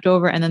got knocked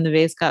over and then the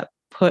vase got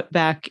put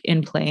back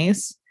in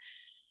place.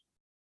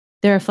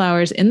 There are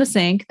flowers in the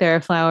sink. There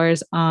are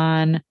flowers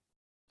on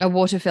a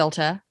water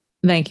filter.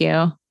 Thank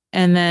you.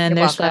 And then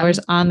there's flowers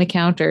on the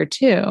counter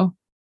too.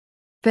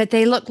 But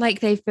they look like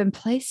they've been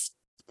placed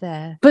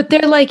there. But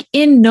they're like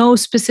in no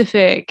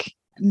specific.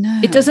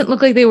 No. It doesn't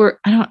look like they were.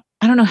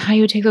 I don't know how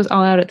you would take those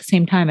all out at the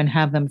same time and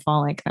have them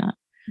fall like that.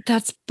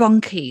 That's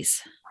bonkies.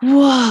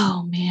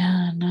 Whoa,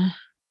 man.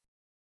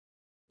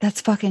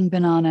 That's fucking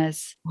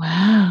bananas.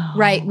 Wow.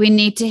 Right. We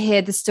need to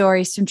hear the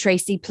stories from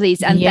Tracy,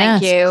 please. And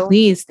thank you.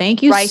 Please.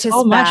 Thank you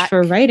so much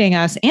for writing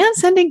us and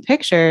sending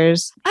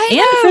pictures.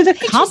 And for the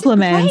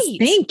compliments.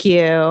 Thank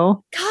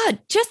you. God,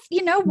 just,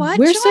 you know what?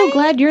 We're so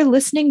glad you're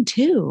listening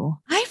too.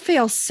 I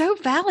feel so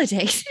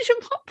validated in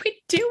what we're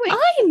doing.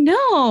 I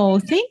know.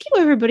 Thank you,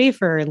 everybody,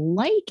 for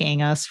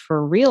liking us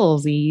for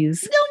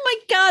realsies. Oh my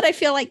God. I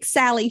feel like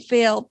Sally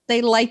Field.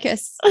 They like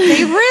us.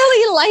 They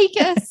really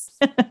like us.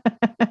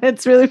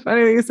 It's really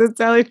funny that you said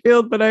Sally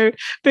Field, but I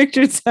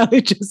pictured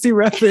Sally Jesse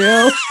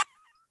Raphael.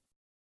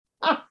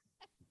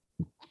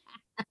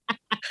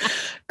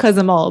 Because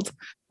I'm old.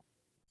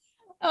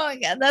 Oh my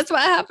God. That's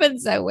what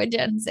happens though with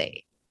Gen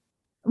Z.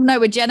 No,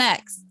 with Gen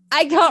X.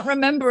 I can't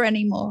remember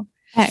anymore.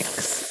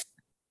 X.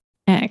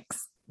 We're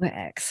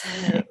X.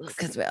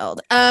 Because we're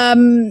old.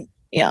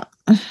 Yeah.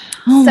 Oh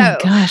my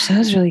gosh, that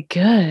was really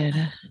good.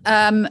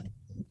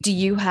 Do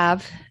you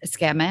have a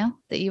scare mail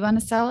that you want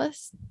to sell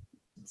us?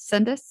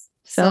 Send us?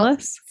 Sell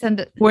us? Send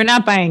it. We're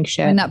not buying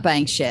shit. We're not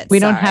buying shit. We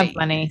don't have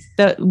money.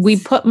 We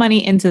put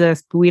money into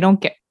this, but we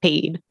don't get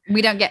paid.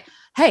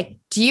 Hey,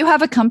 do you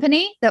have a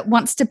company that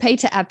wants to pay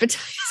to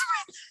advertise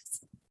with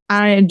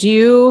us? Do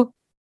you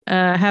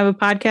have a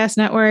podcast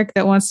network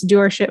that wants to do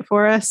our shit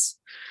for us?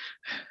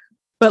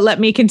 But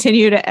let me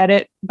continue to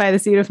edit by the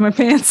seat of my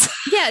pants.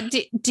 Yeah.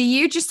 Do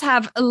you just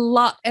have a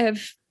lot of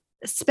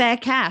spare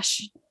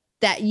cash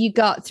that you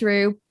got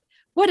through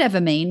whatever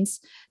means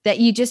that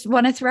you just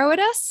want to throw at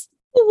us?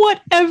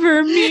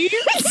 Whatever means.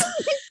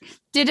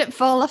 Did it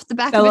fall off the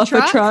back of a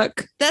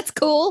truck? That's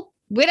cool.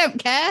 We don't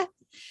care.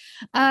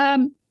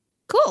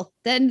 cool.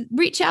 Then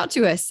reach out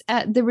to us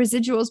at the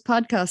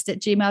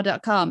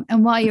residualspodcast@gmail.com.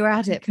 And while you're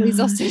at it, please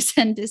also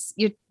send us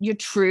your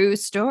true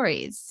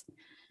stories.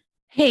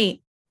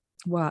 Hey,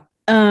 What?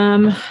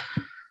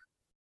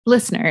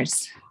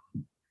 listeners,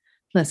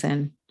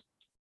 listen,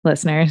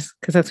 listeners,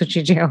 because that's what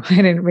you do. I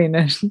didn't mean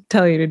to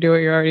tell you to do what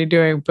you're already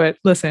doing, but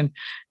listen,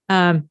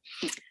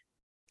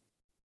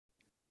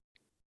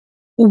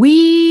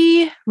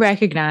 we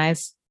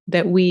recognize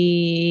that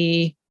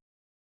we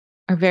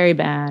are very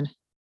bad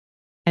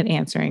at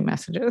answering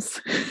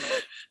messages.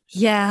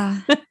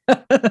 Yeah.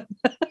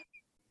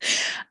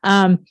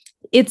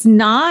 It's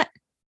not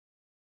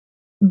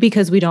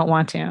because we don't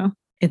want to.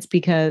 It's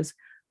because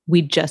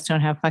we just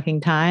don't have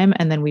fucking time,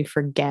 and then we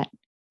forget.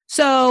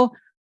 So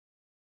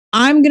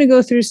I'm going to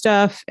go through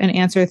stuff and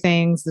answer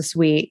things this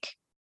week.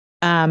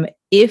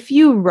 If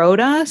you wrote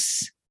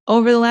us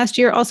over the last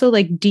year, also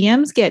like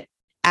DMs get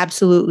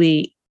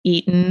absolutely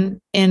eaten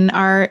in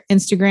our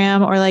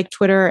Instagram or like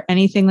Twitter or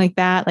anything like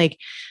that. Like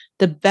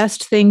the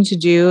best thing to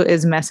do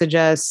is message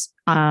us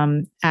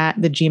at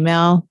the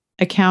Gmail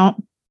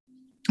account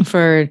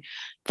for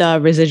the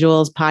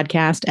residuals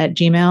podcast at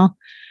Gmail.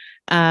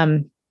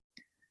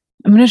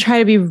 I'm going to try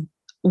to be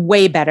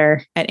way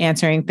better at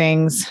answering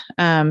things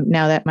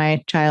now that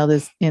my child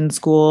is in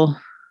school,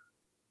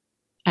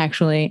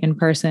 actually in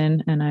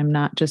person, and I'm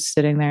not just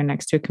sitting there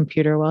next to a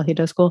computer while he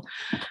does school.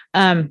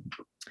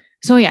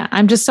 So yeah,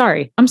 I'm just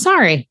sorry. I'm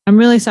sorry. I'm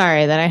really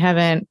sorry that I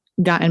haven't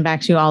gotten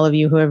back to all of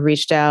you who have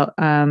reached out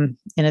in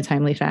a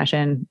timely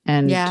fashion.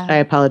 And I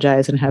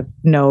apologize and have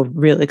no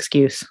real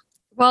excuse.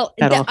 Well,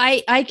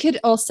 I could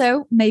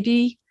also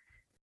maybe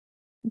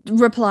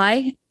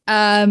reply.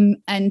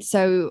 And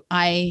so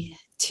I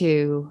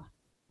too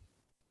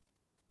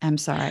am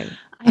sorry.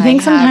 I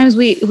think sometimes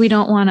we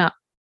don't want to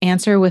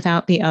answer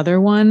without the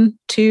other one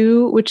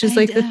too, which is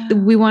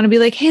we want to be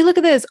like, hey, look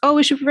at this. Oh,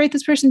 we should write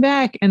this person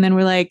back. And then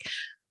we're like,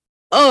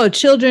 oh,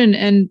 children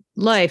and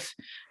life.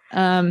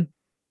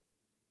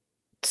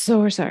 So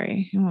we're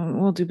sorry.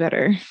 We'll do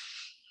better.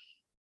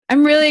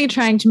 I'm really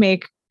trying to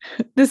make,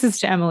 this is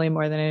to Emily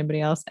more than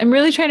anybody else. I'm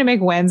really trying to make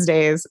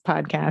Wednesday's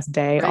podcast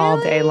day all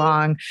day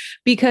long,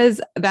 because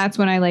that's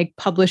when I like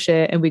publish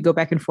it and we go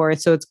back and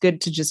forth. So it's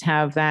good to just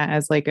have that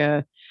as like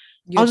I'll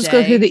just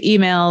go through the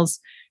emails.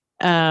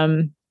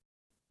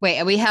 Wait,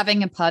 are we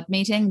having a pod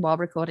meeting while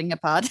recording a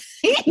pod?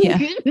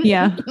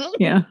 Yeah.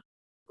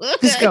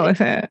 Just go with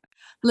it.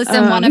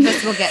 Listen, one of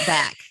us will get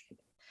back.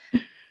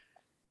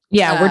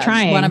 Yeah, we're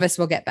trying. One of us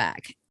will get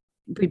back.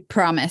 We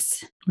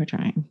promise. We're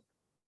trying.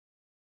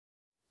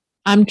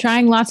 I'm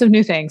trying lots of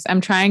new things.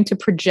 I'm trying to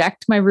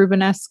project my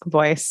Rubenesque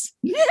voice.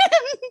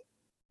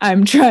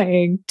 I'm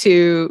trying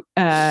to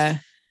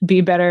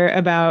be better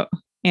about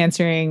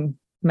answering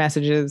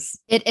messages.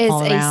 It is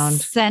a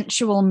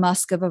sensual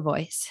musk of a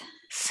voice.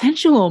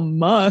 Sensual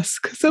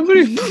musk?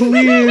 Somebody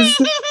please.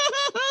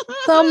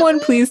 Someone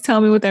please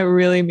tell me what that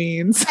really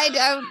means. I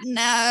don't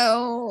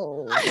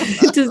know.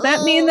 Does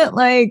that mean that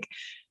like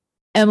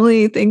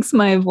Emily thinks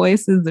my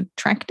voice is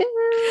attractive?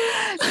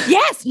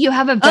 Yes, you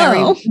have a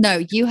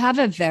you have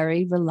a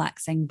very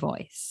relaxing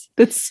voice.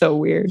 That's so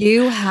weird.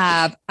 You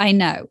have, I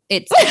know,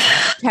 it's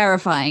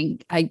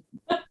terrifying.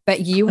 But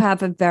you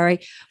have a very,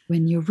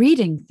 when you're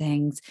reading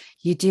things,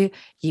 you can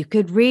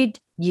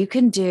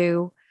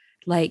do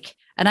like,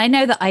 and I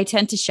know that I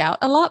tend to shout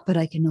a lot, but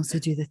I can also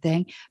do the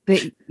thing, but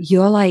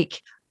you're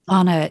like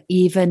on a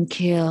even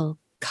keel,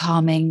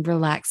 calming,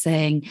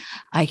 relaxing,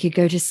 I could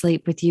go to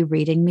sleep with you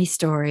reading me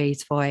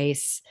stories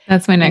voice.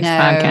 That's my next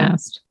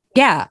podcast.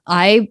 Yeah.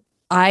 I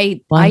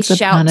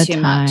shout too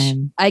much.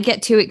 I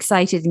get too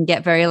excited and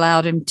get very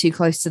loud and too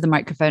close to the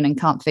microphone and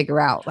can't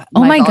figure out.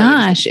 Oh my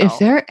gosh. If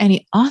there are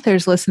any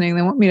authors listening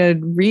that want me to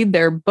read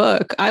their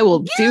book, I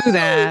will do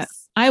that.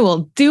 I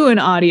will do an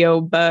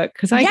audio book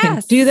because I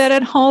can do that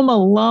at home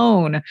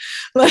alone.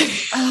 Like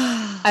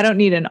I don't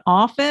need an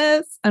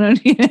office. I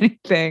don't need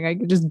anything. I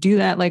can just do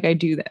that like I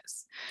do this.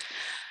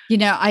 You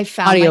know, I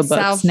found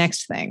audiobooks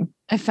next thing.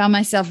 I found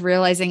myself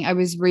realizing I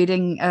was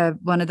reading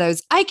one of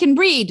those I can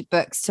read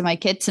books to my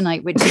kid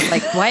tonight, which is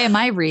like, why am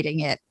I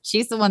reading it?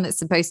 She's the one that's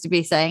supposed to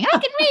be saying I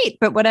can read,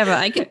 but whatever.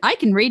 I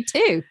can read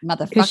too,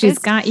 motherfuckers. She's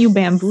got you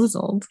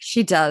bamboozled.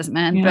 She does,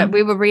 man. Yeah. But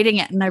we were reading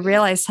it, and I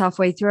realized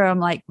halfway through, I'm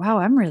like, wow,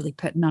 I'm really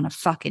putting on a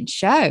fucking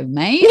show,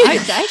 mate.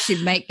 I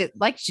should make it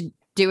like should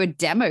do a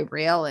demo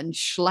reel and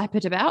schlep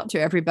it about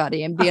to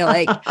everybody and be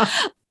like.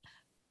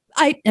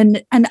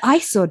 I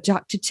saw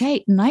Dr.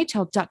 Tate and I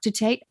told Dr.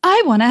 Tate,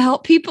 I want to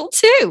help people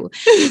too.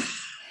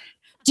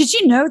 Did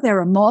you know there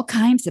are more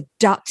kinds of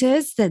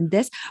doctors than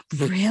this?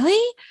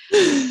 Really?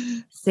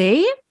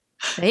 See?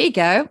 There you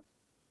go.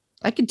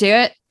 I could do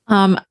it.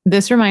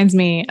 This reminds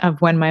me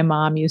of when my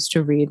mom used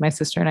to read my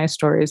sister and I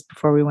stories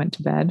before we went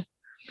to bed.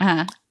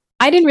 Uh-huh.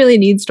 I didn't really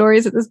need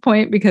stories at this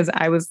point because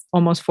I was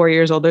almost 4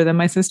 years older than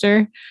my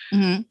sister.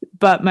 Mm-hmm.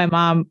 But my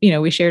mom,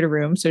 we shared a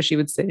room. So she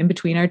would sit in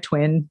between our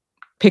twin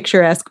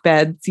picturesque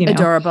beds,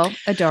 adorable.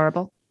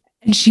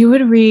 And she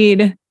would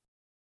read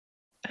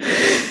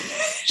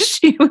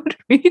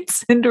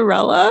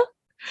Cinderella,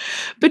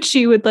 but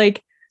she would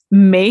like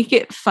make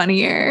it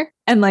funnier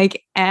and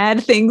like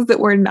add things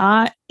that were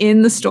not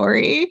in the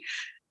story.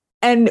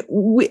 And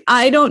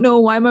I don't know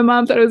why my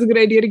mom thought it was a good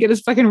idea to get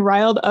us fucking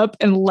riled up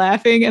and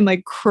laughing and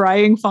like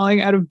crying,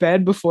 falling out of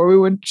bed before we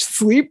would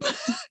sleep.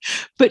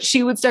 But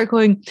she would start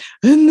going,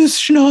 and the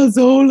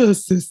Schnozzola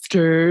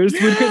sisters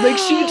would like,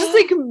 she would just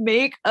like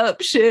make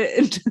up shit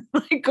and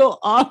like go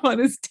off on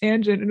this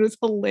tangent. It was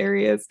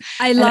hilarious.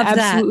 I love that.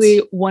 Absolutely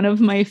one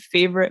of my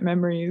favorite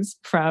memories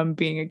from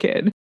being a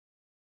kid.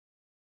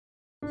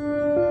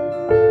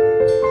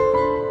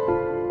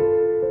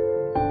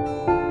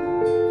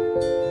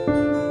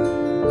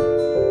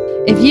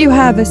 If you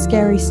have a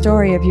scary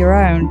story of your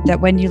own that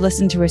when you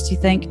listen to us, you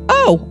think,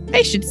 oh,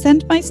 I should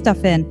send my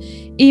stuff in,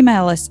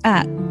 email us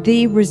at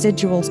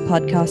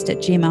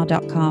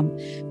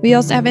theresidualspodcast@gmail.com. We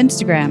also have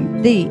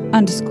Instagram,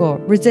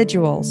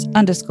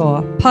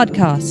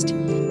 _residuals_podcast.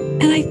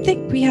 And I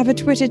think we have a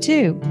Twitter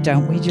too,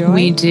 don't we, Joy?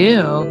 We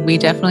do. We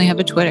definitely have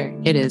a Twitter.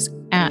 It is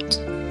at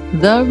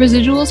The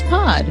Residuals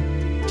Pod.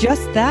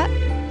 Just that?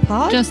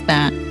 Pod? Just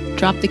that.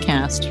 Drop the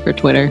cast for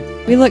Twitter.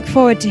 We look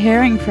forward to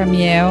hearing from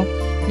you.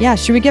 Yeah,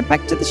 should we get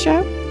back to the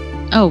show?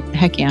 Oh,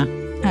 heck yeah.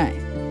 All right.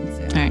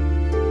 All right.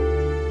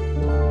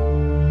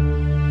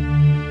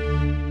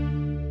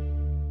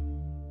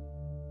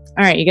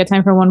 All right, you got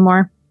time for one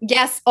more?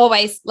 Yes,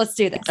 always. Let's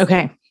do this.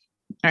 Okay.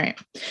 All right.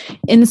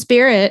 In the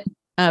spirit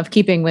of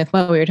keeping with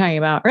what we were talking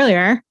about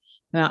earlier,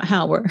 about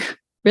how we're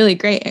really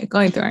great at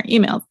going through our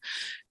emails,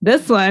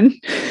 this one,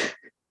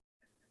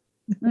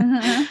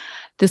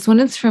 this one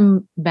is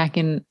from back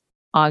in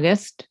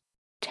August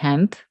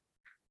 10th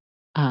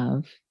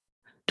of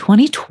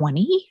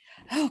 2020.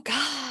 Oh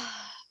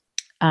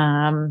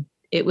God.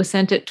 It was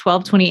sent at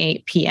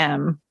 12:28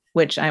 p.m.,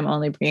 which I'm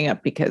only bringing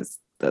up because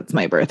that's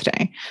my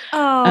birthday.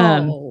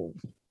 Oh.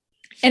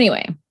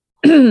 Anyway,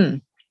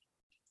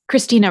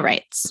 Christina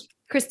writes.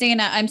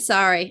 Christina, I'm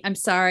sorry.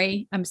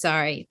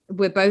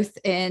 We're both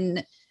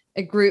in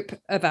a group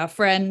of our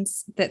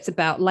friends that's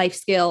about life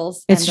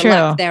skills and the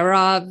lack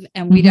thereof,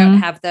 and we don't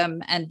have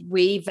them. And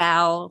we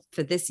vow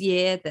for this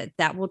year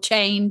that will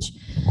change.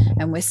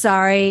 And we're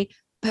sorry,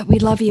 but we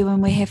love you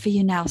and we're here for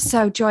you now.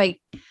 So, Joy,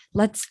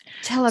 let's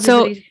tell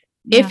everybody. So,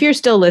 if you're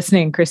still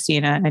listening,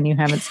 Christina, and you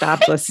haven't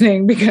stopped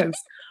listening because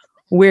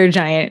we're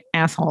giant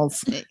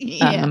assholes.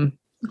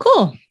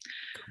 Cool.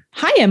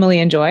 Hi, Emily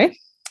and Joy.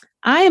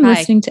 I am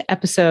listening to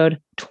episode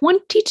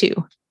 22,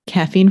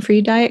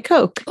 Caffeine-Free Diet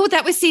Coke. Oh,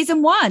 that was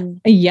season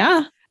 1.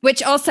 Yeah.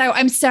 Which also,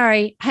 I'm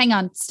sorry. Hang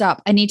on.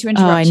 Stop. I need to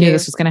interrupt you. I knew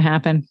this was going to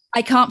happen.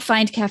 I can't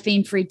find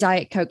caffeine-free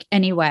Diet Coke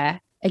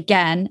anywhere.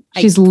 Again,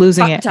 she's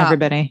losing it,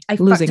 everybody. I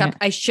fucked up.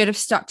 I should have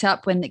stocked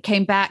up when it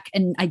came back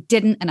and I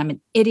didn't, and I'm an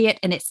idiot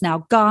and it's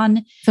now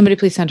gone. Somebody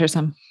please send her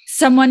some.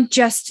 Someone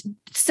just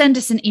send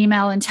us an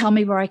email and tell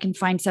me where I can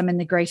find some in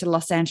the greater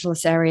Los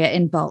Angeles area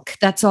in bulk.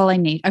 That's all I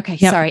need. Okay,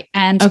 sorry.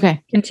 And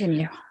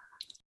continue.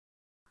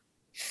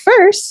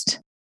 First,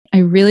 I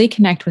really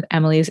connect with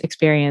Emily's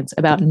experience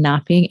about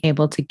not being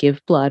able to give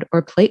blood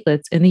or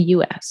platelets in the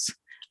US.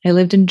 I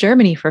lived in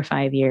Germany for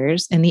 5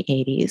 years in the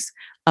 80s.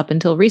 Up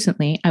until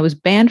recently, I was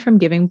banned from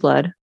giving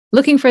blood.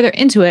 Looking further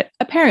into it,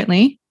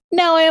 apparently,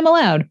 now I am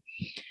allowed.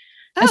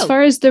 Oh. As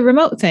far as the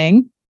remote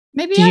thing,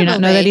 maybe did you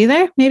not know that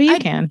either? Maybe you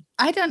can.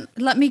 I don't.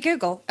 Let me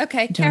Google.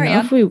 Okay, carry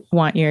on. If we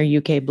want your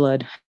UK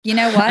blood. You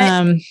know what?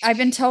 I've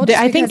been told.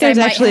 I think there's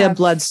actually a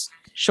blood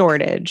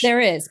shortage.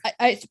 There is.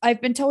 I've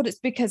been told it's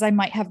because I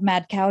might have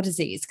mad cow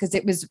disease because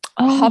it was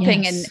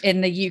hopping in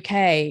the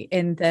UK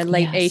in the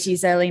late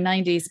 80s, early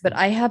 90s. But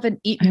I haven't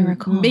eaten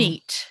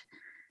meat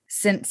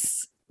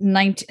since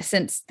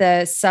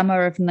the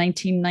summer of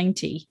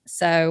 1990.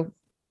 So,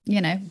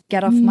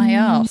 get off my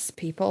ass,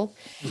 people.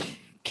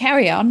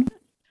 Carry on.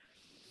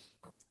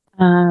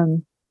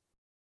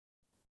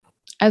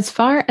 As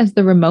far as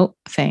the remote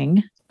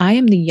thing, I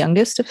am the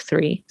youngest of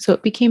 3, so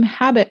it became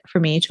habit for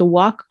me to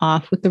walk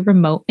off with the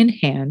remote in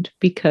hand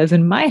because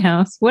in my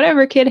house,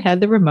 whatever kid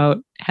had the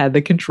remote had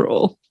the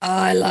control. Oh,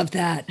 I love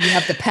that. You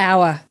have the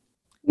power.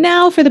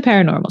 Now for the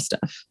paranormal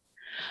stuff.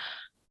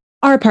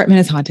 Our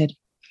apartment is haunted.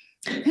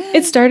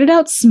 It started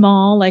out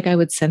small, like I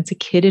would sense a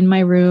kid in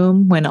my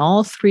room when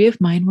all 3 of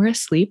mine were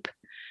asleep.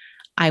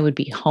 I would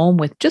be home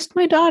with just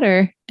my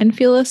daughter and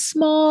feel a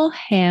small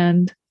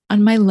hand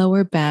on my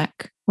lower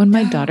back when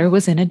my daughter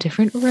was in a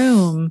different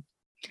room.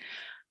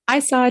 I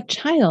saw a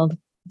child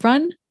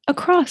run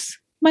across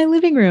my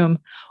living room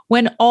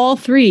when all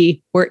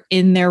 3 were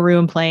in their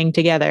room playing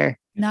together.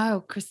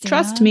 No, Christina.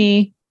 Trust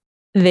me,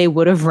 they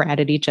would have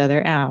ratted each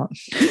other out.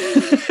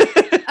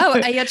 Oh,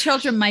 are your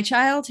children my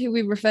child, who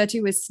we refer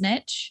to as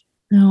Snitch?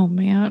 Oh,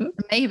 man.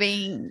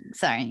 Maybe.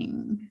 Sorry.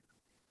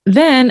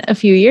 Then a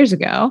few years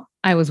ago,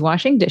 I was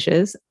washing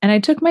dishes and I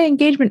took my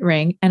engagement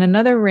ring and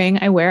another ring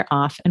I wear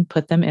off and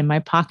put them in my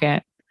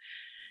pocket.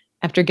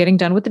 After getting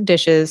done with the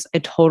dishes, I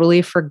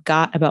totally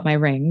forgot about my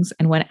rings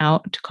and went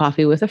out to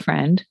coffee with a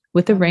friend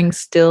with the ring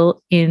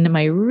still in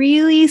my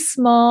really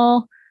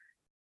small.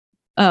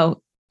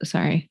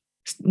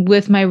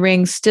 With my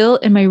ring still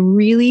in my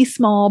really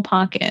small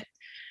pocket.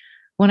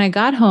 When I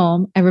got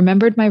home, I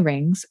remembered my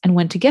rings and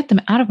went to get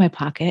them out of my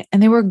pocket,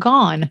 and they were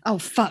gone. Oh,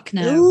 fuck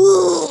no.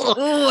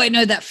 Oh, I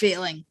know that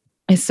feeling.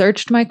 I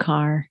searched my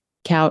car,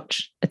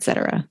 couch,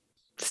 etc.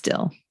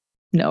 Still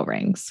no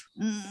rings.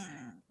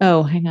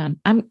 Oh, hang on.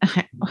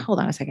 Hold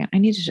on a second. I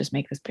need to just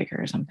make this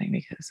bigger or something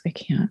because I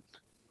can't.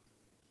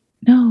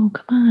 No,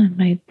 come on.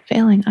 My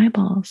failing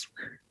eyeballs.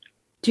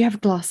 Do you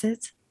have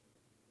glasses?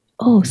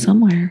 Oh,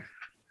 somewhere.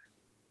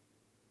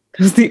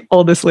 This is the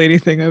oldest lady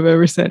thing I've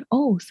ever said.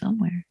 Oh,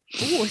 somewhere.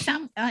 Oh,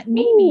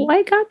 Maybe. Ooh,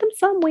 I got them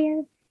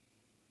somewhere.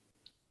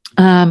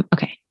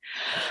 Okay.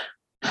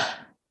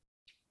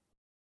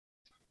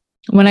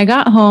 When I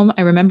got home,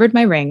 I remembered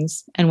my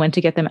rings and went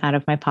to get them out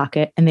of my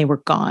pocket, and they were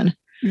gone.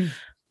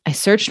 I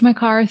searched my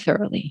car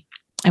thoroughly.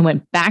 I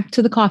went back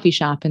to the coffee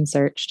shop and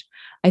searched.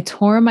 I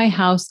tore my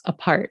house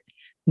apart,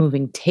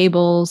 moving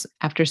tables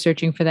after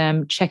searching for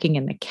them, checking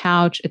in the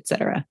couch,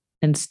 etc.,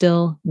 and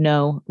still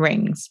no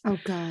rings. Oh,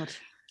 God.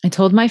 I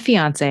told my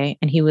fiance,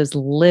 and he was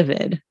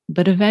livid,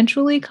 but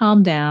eventually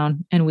calmed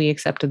down, and we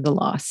accepted the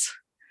loss.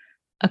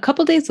 A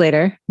couple days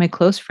later, my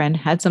close friend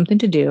had something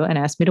to do and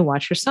asked me to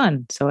watch her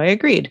son, so I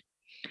agreed.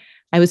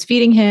 I was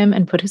feeding him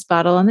and put his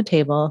bottle on the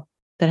table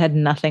that had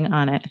nothing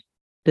on it.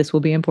 This will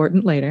be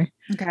important later.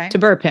 Okay. To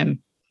burp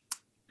him.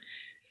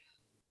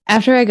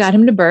 After I got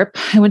him to burp,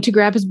 I went to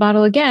grab his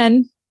bottle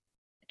again,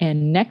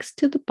 and next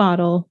to the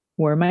bottle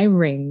were my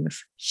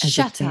rings, as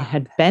if they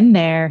had been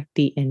there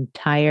the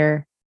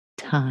entire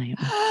time.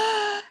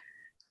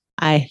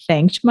 I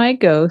thanked my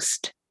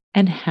ghost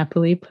and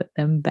happily put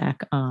them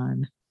back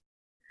on.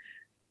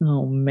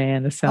 Oh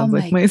man, this sounds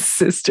like my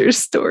sister's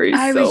story.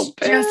 I was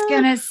just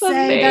gonna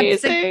say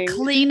that's a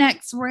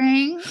Kleenex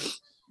ring.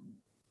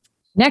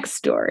 Next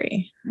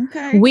story.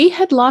 Okay. We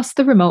had lost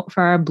the remote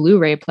for our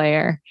Blu-ray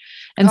player.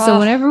 And so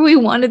whenever we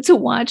wanted to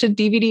watch a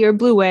DVD or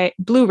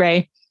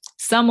Blu-ray,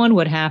 someone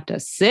would have to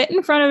sit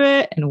in front of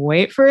it and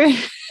wait for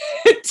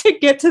it to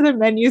get to the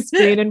menu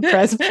screen and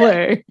press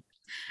play.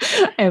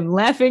 I'm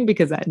laughing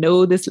because I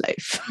know this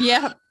life.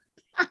 Yeah.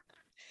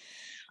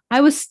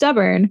 I was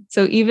stubborn,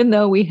 so even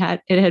though it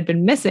had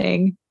been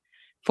missing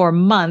for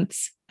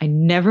months, I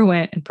never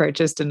went and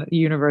purchased a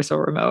universal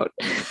remote.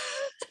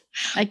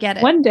 I get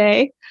it. One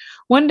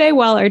day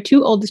while our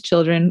two oldest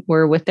children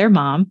were with their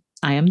mom,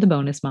 I am the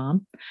bonus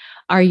mom,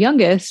 our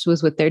youngest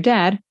was with their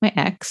dad, my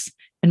ex,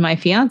 and my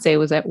fiance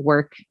was at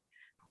work.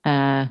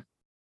 And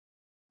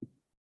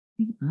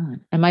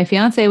my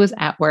fiance was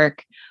at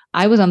work.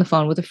 I was on the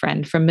phone with a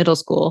friend from middle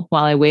school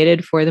while I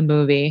waited for the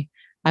movie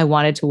I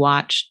wanted to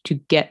watch to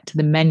get to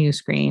the menu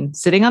screen,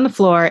 sitting on the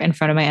floor in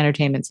front of my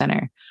entertainment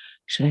center.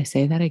 Should I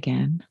say that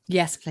again?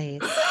 Yes,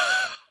 please.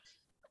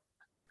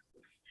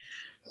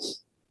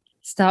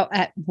 Start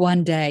at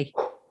one day.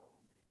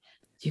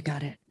 You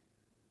got it.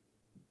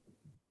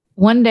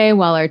 One day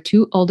while our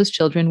two oldest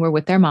children were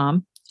with their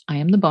mom, I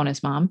am the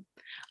bonus mom,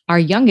 our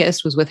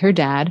youngest was with her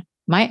dad,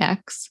 my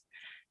ex,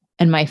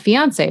 and my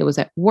fiance was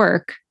at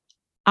work,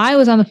 I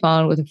was on the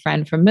phone with a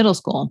friend from middle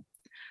school.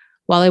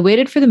 While I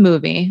waited for the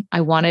movie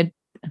I wanted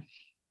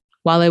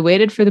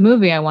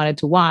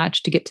to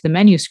watch to get to the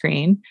menu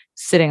screen,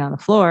 sitting on the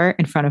floor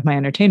in front of my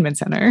entertainment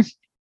center,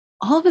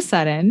 all of a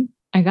sudden,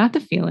 I got the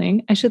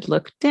feeling I should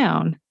look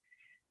down.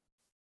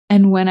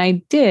 And when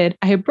I did,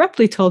 I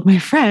abruptly told my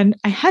friend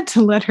I had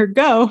to let her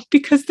go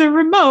because the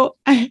remote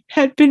that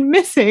had been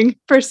missing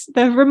for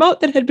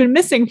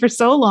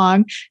so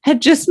long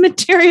had just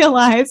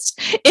materialized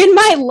in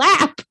my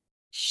lap.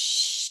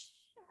 Shh.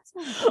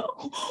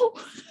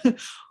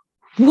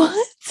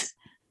 What?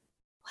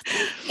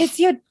 Is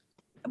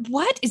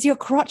your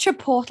crotch a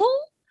portal?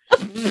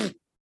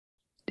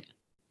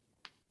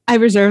 I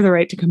reserve the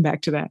right to come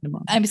back to that in a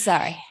moment. I'm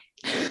sorry.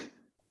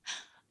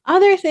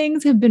 Other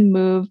things have been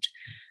moved.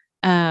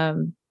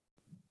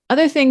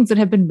 Other things that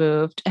have been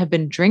moved have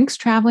been drinks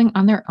traveling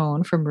on their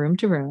own from room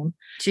to room,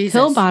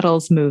 pill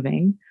bottles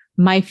moving,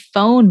 my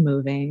phone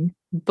moving,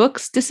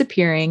 books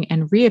disappearing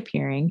and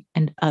reappearing,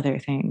 and other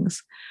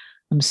things.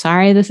 I'm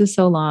sorry this is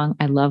so long.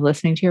 I love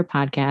listening to your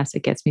podcast.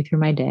 It gets me through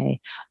my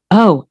day.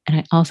 Oh, and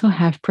I also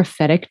have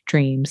prophetic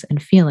dreams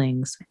and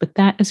feelings, but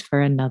that is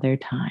for another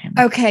time.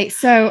 Okay,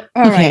 so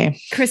all right,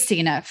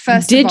 Christina,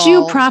 first of all, did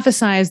you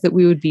prophesize that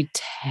we would be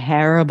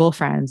terrible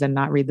friends and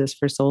not read this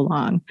for so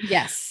long?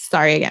 Yes.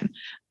 Sorry again.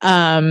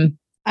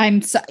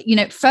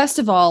 First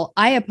of all,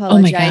 I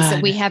apologize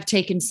that we have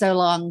taken so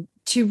long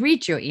to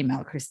read your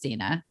email,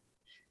 Christina.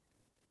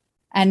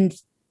 And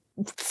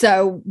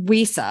so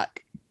we suck.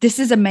 This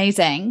is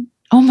amazing.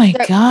 Oh my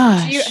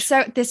gosh.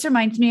 So this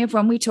reminds me of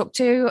when we talked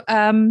to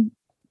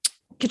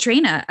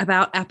Katrina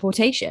about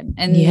apportation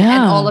and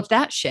all of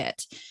that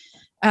shit.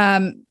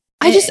 I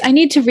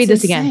need to read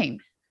this again.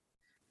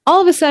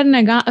 All of a sudden,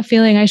 I got a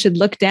feeling I should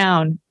look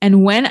down.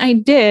 And when I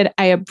did,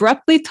 I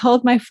abruptly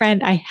told my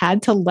friend I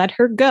had to let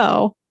her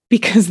go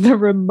because the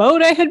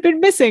remote I had been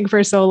missing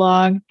for so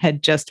long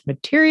had just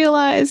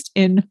materialized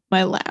in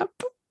my lap.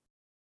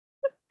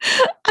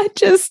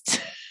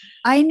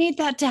 I need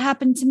that to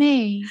happen to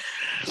me.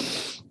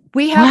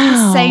 We have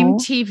the same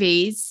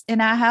TVs in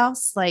our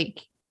house.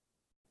 Like,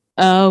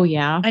 Oh,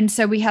 yeah. And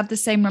so we have the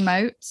same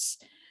remotes.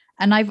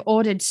 And I've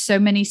ordered so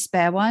many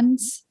spare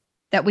ones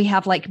that we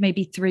have like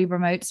maybe 3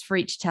 remotes for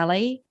each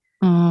telly.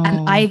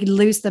 And I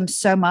lose them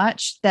so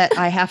much that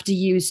I have to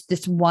use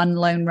this one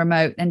lone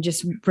remote and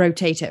just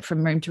rotate it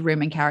from room to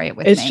room and carry it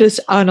with me. It's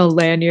just on a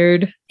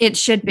lanyard. It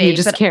should be. You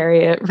just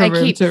carry it from I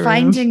room keep to room.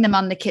 finding them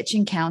on the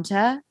kitchen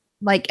counter.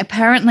 Like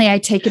apparently I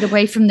take it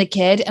away from the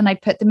kid and I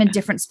put them in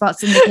different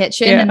spots in the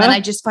kitchen and then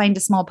I just find a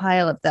small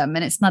pile of them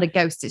and it's not a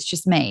ghost. It's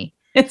just me.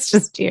 It's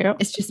just you.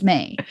 It's just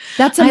me.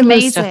 That's amazing. I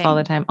lose stuff all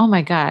the time. Oh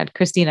my God,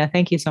 Christina,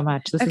 thank you so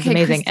much. This is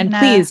amazing. Christina. And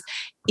please,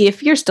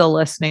 if you're still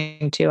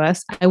listening to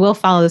us, I will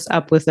follow this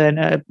up with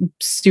a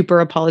super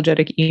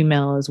apologetic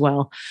email as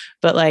well.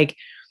 But like,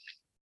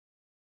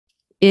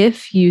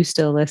 if you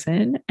still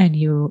listen and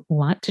you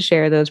want to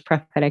share those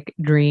prophetic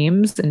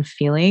dreams and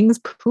feelings,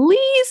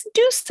 please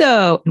do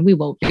so. And we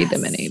will read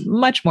them in a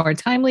much more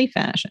timely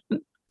fashion.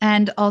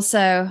 And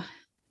also,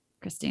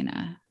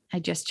 Christina, I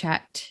just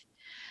checked.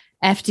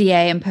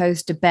 FDA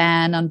imposed a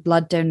ban on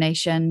blood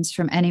donations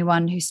from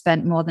anyone who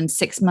spent more than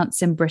 6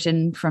 months in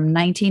Britain from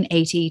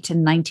 1980 to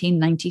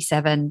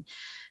 1997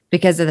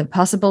 because of the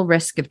possible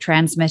risk of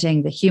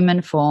transmitting the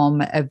human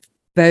form of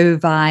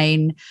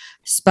bovine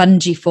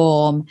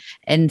spongiform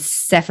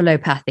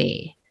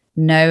encephalopathy,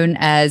 known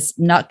as,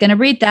 not going to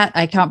read that,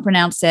 I can't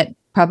pronounce it,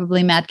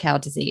 probably mad cow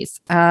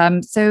disease.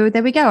 So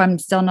there we go. I'm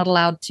still not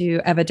allowed to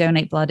ever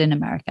donate blood in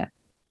America.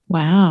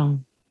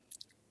 Wow.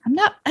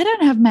 I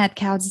don't have mad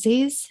cow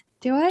disease.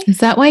 Do I? Is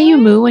that why you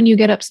moo when you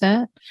get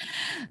upset?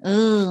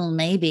 Oh,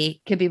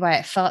 maybe. Could be why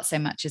I fart so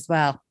much as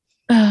well.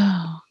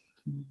 Oh,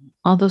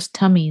 all those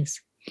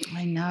tummies.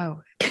 I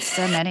know.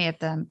 So many of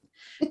them.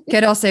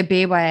 Could also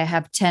be why I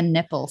have 10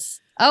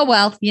 nipples. Oh,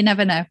 well, you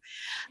never know.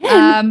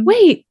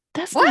 Wait,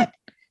 that's what? Not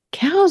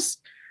cows.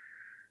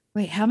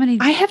 Wait, how many?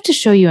 I have to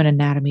show you an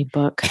anatomy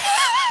book.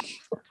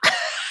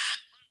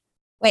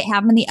 Wait,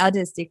 how many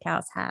udders do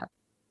cows have?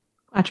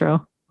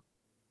 Quattro.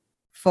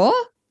 4?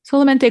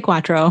 Solamente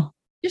quattro.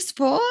 Just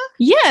 4?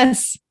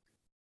 Yes.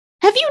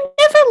 Have you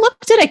never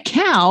looked at a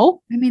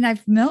cow? I mean,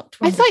 I've milked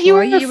one. I thought you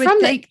were would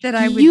from think that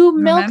I would. You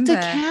milked remember.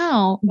 a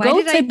cow. Why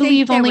Goats, did I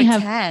believe, think only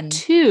have 10?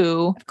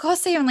 2. Of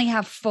course, they only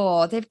have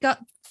 4. They've got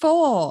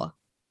 4.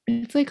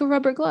 It's like a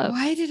rubber glove.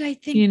 Why did I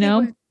think you know,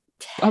 were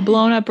 10? A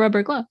blown up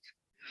rubber glove,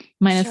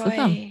 minus the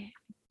thumb.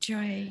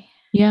 Joy.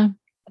 Yeah,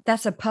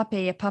 that's a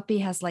puppy. A puppy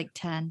has like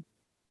 10.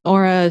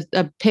 Or a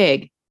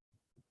pig.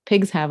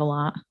 Pigs have a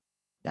lot.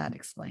 That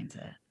explains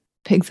it.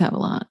 Pigs have a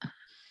lot.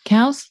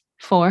 Cows,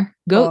 4.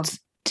 Goats,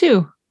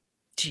 2.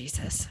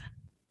 Jesus.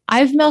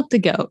 I've milked a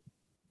goat.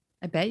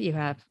 I bet you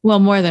have. Well,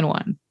 more than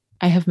one.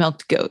 I have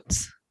milked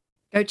goats.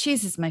 Goat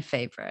cheese is my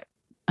favorite.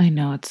 I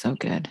know, it's so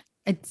good.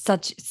 It's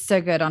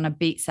so good on a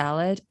beet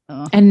salad.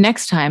 Oh. And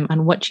next time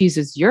on What Cheese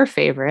is Your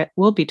Favorite,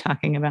 we'll be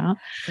talking about.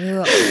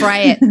 Ugh,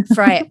 fry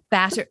it,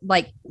 batter,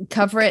 like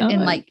cover it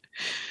in like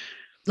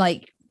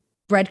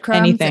breadcrumbs.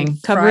 Anything.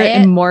 Cover it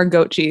in more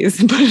goat cheese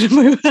and put it in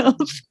my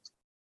mouth.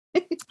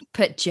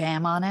 Put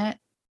jam on it.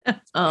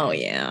 Oh,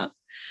 yeah.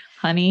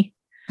 Honey.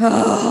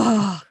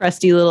 Oh,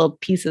 crusty little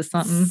piece of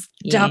something.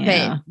 Stop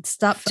it.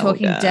 Stop so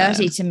talking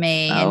dirty to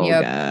me in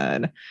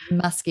your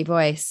musky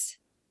voice.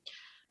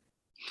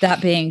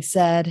 That being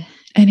said.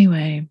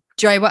 Anyway.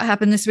 Joy, what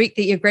happened this week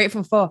that you're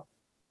grateful for?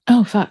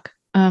 Oh, fuck.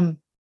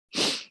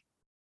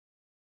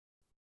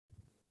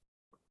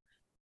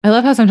 I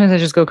love how sometimes I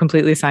just go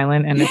completely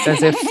silent and it's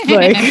as if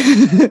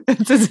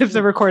it's as if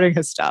the recording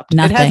has stopped.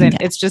 Nothing. It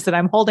hasn't. It's just that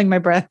I'm holding my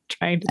breath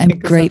trying to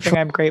think of something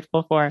I'm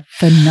grateful for.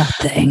 For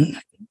nothing.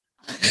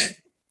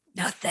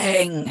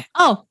 Nothing.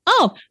 Oh,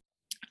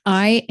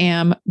 I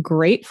am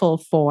grateful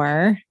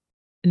for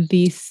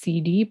the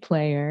CD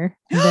player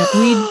that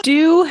we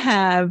do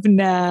have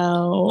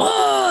now.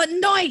 Oh,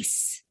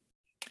 nice.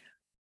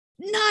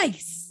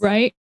 Nice.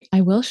 Right.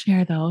 I will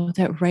share though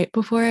that right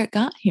before it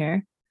got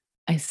here,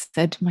 I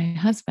said to my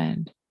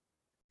husband,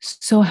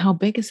 so how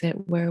big is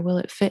it? Where will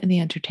it fit in the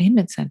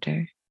entertainment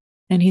center?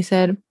 And he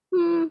said,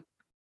 I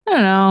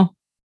don't know.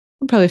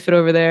 It'll probably fit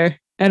over there.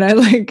 And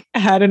I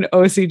had an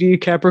OCD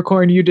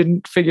Capricorn, you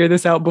didn't figure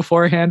this out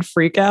beforehand,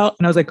 freak out.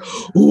 And I was like,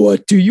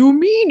 what do you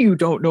mean you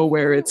don't know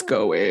where it's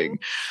going?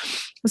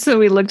 So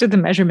we looked at the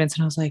measurements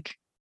and I was like,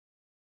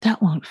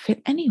 that won't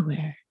fit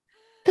anywhere.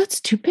 That's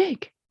too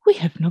big. We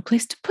have no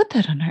place to put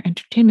that on our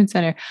entertainment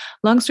center.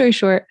 Long story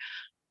short,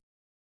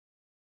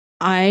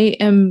 I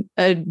am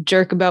a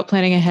jerk about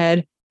planning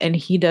ahead and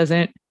he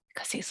doesn't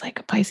because he's like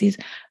a Pisces.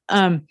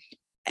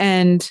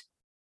 And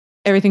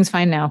everything's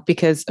fine now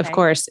because of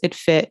course it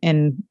fit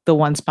in the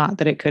one spot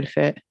that it could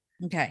fit.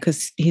 Okay.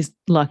 Because he's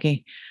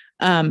lucky.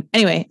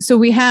 Anyway, so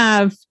we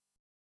have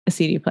a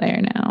CD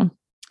player now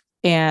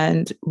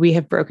and we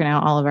have broken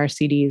out all of our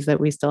CDs that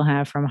we still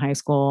have from high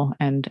school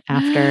and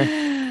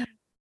after.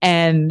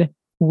 And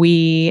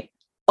we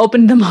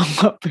opened them all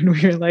up and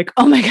we were like,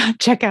 oh my God,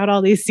 check out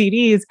all these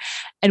CDs.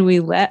 And we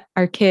let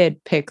our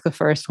kid pick the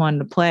first one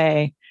to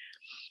play.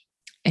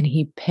 And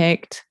he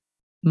picked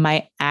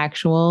my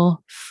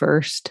actual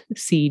first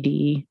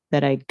CD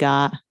that I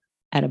got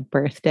at a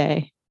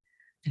birthday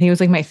I think it was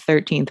like my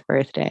 13th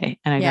birthday,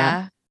 and I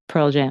Yeah. got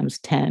Pearl Jam's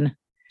 10.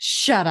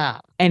 Shut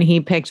up. And he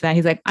picked that.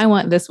 He's like, I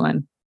want this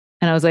one.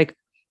 And I was like,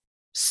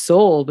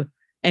 sold.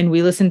 And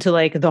we listened to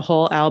like the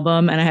whole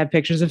album, and I have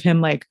pictures of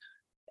him like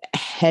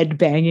head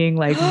banging,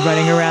 like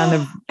running around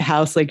the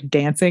house, like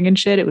dancing and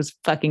shit. It was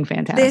fucking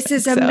fantastic. This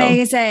is So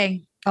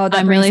amazing. Oh, that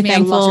I'm brings really me a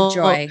lot of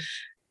thankful. joy.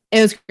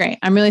 it was great.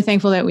 I'm really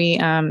thankful that we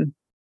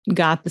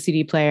got the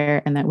CD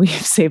player and that we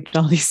have saved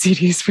all these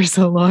CDs for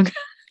so long.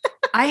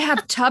 I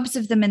have tubs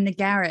of them in the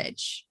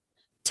garage.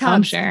 Tubs.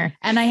 I'm sure.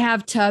 And I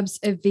have tubs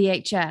of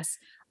VHS.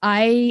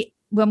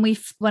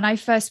 When I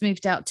first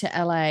moved out to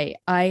LA,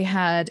 I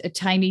had a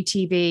tiny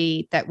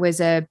TV that was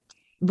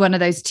one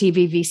of those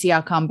TV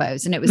VCR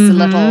combos, and it was the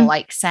little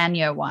like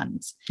Sanyo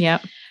ones.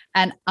 Yep.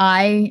 And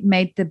I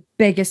made the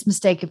biggest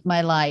mistake of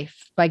my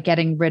life by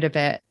getting rid of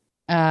it.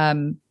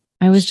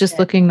 I was just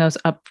looking those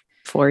up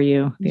for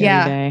you the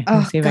other day. Oh,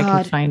 Let's see if I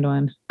God. can find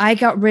one. I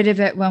got rid of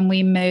it when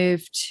we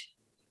moved.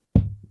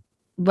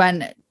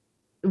 When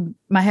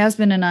my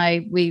husband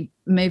and we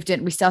moved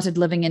in, we started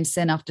living in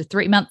sin after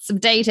 3 months of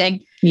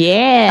dating.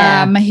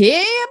 Yeah.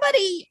 Here,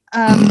 buddy.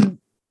 And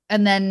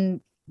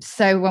then,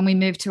 so when we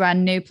moved to our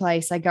new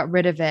place, I got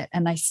rid of it,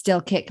 and I still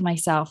kick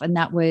myself. And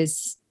that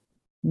was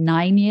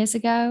 9 years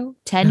ago,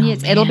 10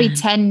 years. It'll be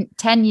 10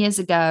 years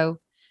ago.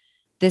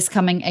 This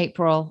coming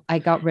April, I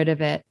got rid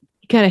of it.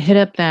 You got to hit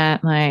up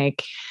that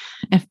like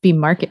FB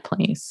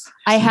Marketplace.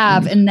 I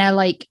have, and they're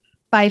like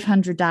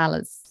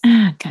 $500.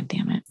 Ah, God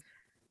damn it.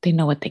 They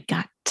know what they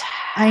got.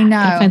 I know.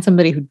 Gotta find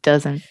somebody who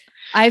doesn't.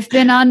 I've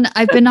been on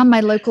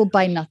my local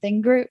Buy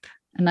Nothing group,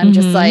 and I'm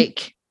just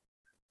like,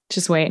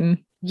 just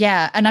waiting.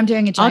 yeah. And I'm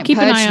doing a giant I'll keep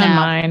an purge eye now. on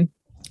mine.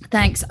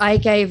 Thanks.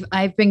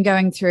 I've been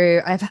going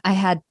through, I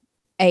had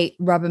 8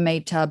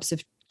 Rubbermaid tubs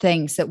of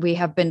things that we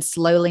have been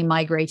slowly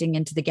migrating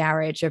into the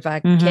garage of our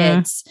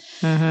kids,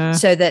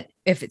 so that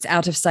if it's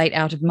out of sight,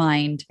 out of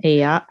mind.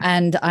 Yeah.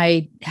 And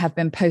I have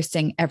been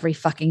posting every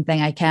fucking thing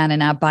I can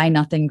in our Buy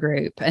Nothing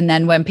group. And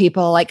then when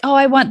people are like, oh,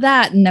 I want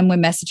that, and then we're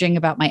messaging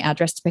about my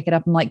address to pick it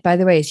up, I'm like, by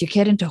the way, is your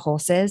kid into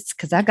horses?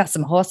 Because I've got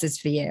some horses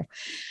for you.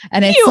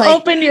 And it's You like,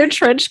 open your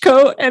trench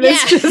coat and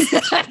it's just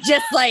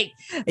just like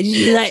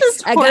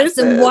Just I got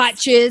some horses.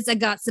 watches, I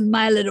got some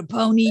My Little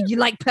Pony. You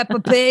like Peppa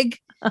Pig?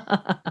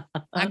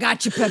 I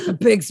got your Peppa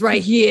Pigs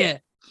right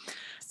here.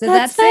 So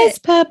that's nice,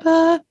 it.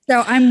 Peppa.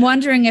 So I'm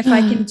wondering if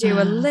I can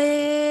do a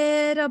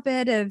little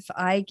bit of,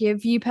 I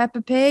give you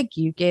Peppa Pig,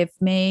 you give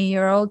me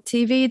your old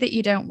TV that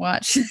you don't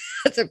watch.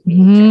 That's a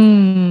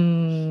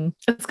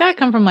It's got to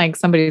come from like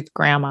somebody's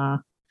grandma.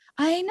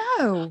 I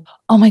know.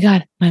 Oh my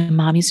God. My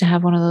mom used to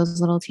have one of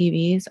those little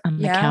TVs on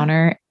the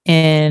counter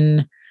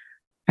in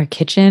our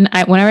kitchen.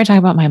 Whenever I talk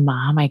about my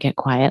mom, I get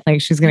quiet.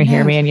 Like she's going to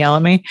hear me and yell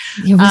at me.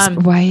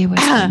 Why are you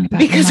whispering about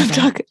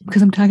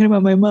because I'm talking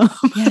about my mom.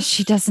 Yeah,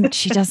 she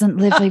doesn't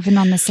live even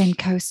on the same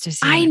coast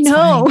as you. I It's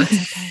know. fine.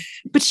 It's okay.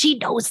 But she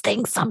knows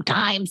things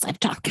sometimes. I've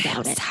talked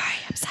about it.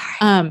 I'm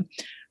sorry.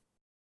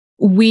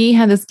 We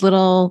had this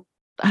little,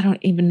 I don't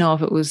even know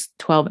if it was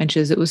 12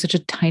 inches. It was such a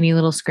tiny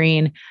little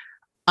screen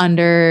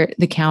under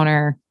the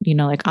counter,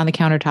 like on the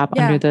countertop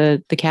under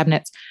the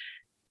cabinets.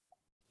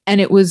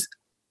 And it was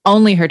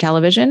only her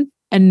television,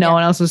 and no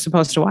one else was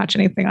supposed to watch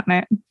anything on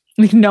it.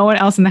 Like no one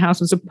else in the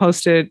house was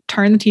supposed to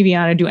turn the TV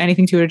on or do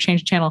anything to it or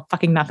change the channel.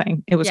 Fucking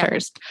nothing. It was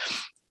hers.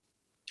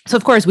 So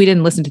of course we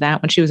didn't listen to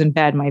that when she was in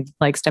bed. My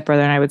like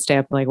stepbrother and I would stay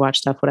up and like watch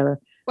stuff, whatever.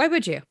 Why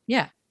would you?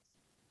 Yeah.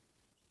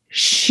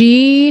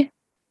 She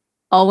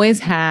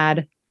always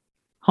had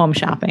Home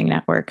Shopping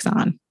Networks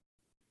on.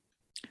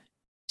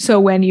 So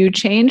when you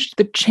changed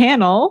the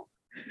channel,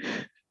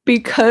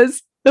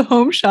 because the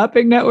Home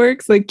Shopping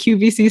Networks, like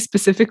QVC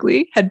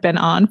specifically, had been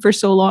on for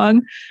so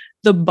long,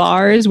 the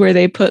bars where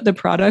they put the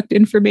product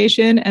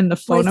information and the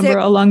phone number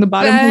along the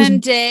bottom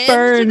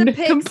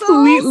was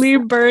completely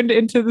burned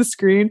into the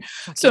screen.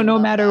 So no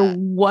matter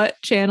what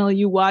channel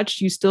you watched,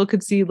 you still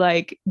could see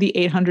like the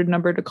 800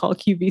 number to call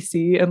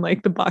QVC and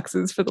like the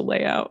boxes for the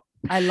layout.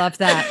 I love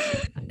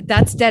that.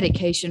 That's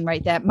dedication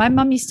right there. My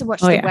mom used to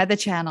watch the Weather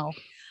Channel.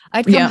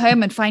 I'd come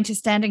home and find her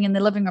standing in the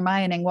living room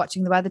ironing,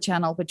 watching the Weather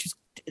Channel, which was,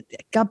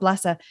 God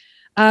bless her.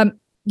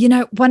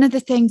 One of the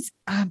things,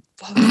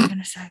 what was I going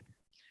to say?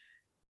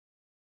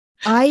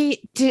 I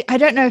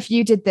don't know if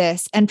you did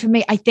this. And for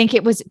me, I think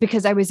it was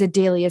because I was a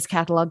Delia's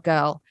catalog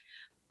girl.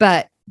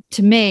 But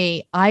to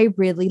me, I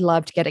really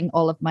loved getting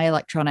all of my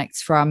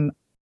electronics from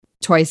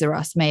Toys R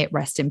Us. May it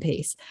rest in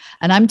peace.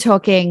 And I'm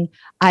talking,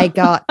 I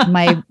got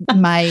my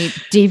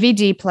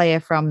DVD player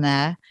from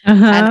there.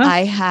 And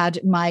I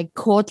had my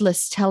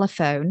cordless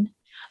telephone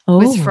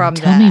was from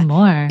there. Tell me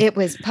more. It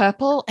was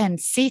purple and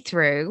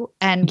see-through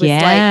and was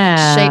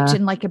like shaped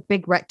in like a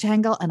big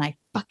rectangle, and I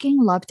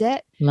fucking loved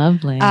it.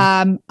 Lovely.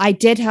 I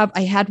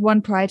had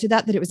one prior to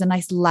that it was a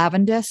nice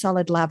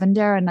solid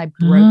lavender, and I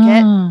broke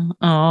it.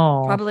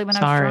 Oh, probably when I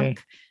was sorry.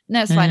 drunk.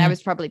 No, it's fine. I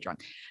was probably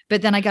drunk.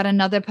 But then I got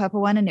another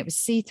purple one and it was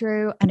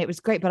see-through and it was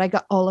great. But I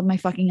got all of my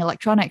fucking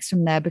electronics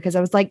from there because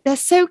I was like, they're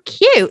so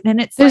cute.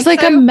 And there's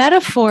like so a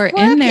metaphor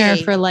in there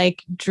quirky. for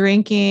like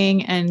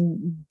drinking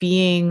and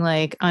being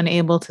like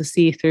unable to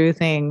see through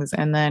things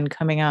and then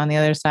coming out on the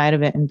other side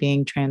of it and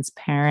being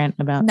transparent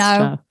about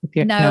stuff.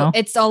 No,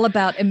 it's all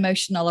about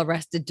emotional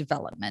arrested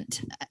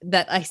development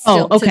that I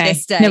still to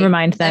this day never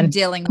mind then. I'm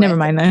dealing with. Never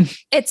mind then.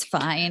 It's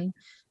fine.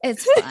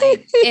 It's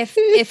fine.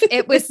 If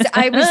it was,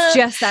 I was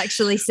just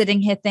actually sitting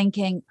here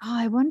thinking, oh,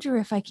 I wonder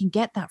if I can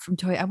get that from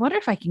I wonder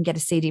if I can get a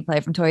CD player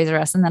from Toys R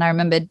Us. And then I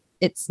remembered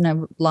it's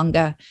no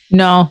longer.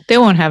 No, they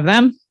won't have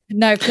them.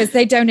 No, because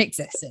they don't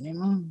exist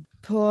anymore.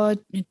 Poor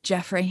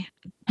Jeffrey.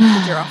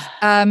 You're off.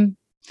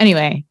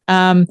 Anyway.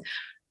 Oh,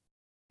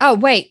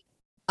 wait.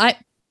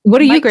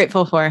 What are you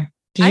grateful for?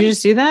 Did you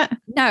just do that?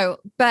 No,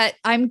 but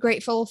I'm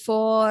grateful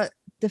for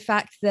the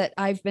fact that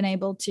I've been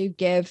able to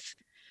give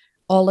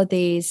all of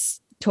these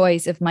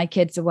toys of my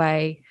kids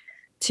away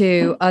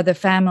to other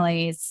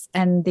families,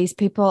 and these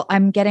people,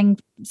 I'm getting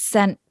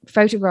sent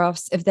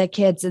photographs of their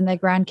kids and their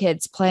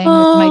grandkids playing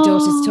with my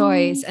daughter's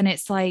toys, and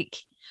it's like,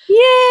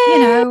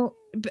 yeah,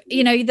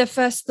 the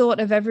first thought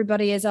of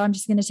everybody is, oh, I'm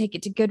just going to take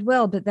it to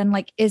Goodwill, but then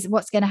like, is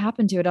what's going to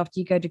happen to it after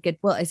you go to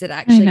Goodwill? Is it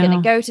actually going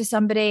to go to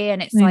somebody?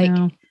 And it's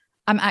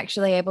I'm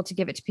actually able to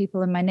give it to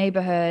people in my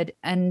neighborhood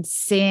and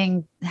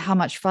seeing how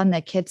much fun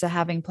their kids are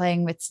having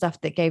playing with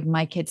stuff that gave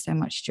my kids so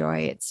much joy.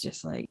 It's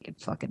just like,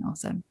 it's fucking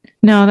awesome.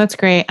 No, that's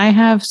great. I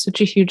have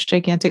such a huge,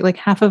 gigantic, like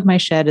half of my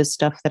shed is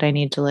stuff that I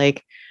need to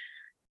like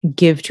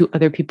give to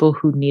other people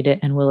who need it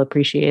and will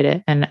appreciate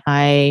it. And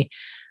I,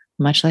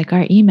 much like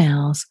our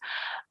emails,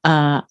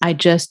 I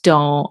just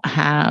don't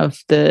have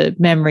the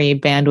memory,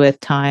 bandwidth,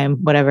 time,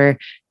 whatever,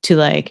 to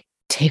like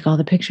take all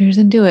the pictures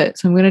and do it.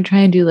 So I'm going to try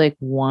and do like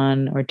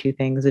 1 or 2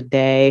 things a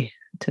day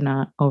to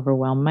not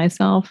overwhelm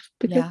myself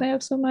because I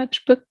have so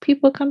much, but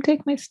people come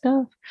take my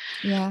stuff.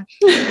 Yeah.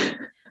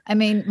 I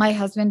mean, my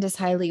husband is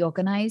highly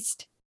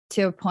organized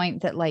to a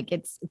point that like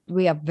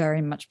we are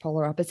very much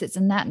polar opposites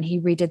in that. And he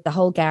redid the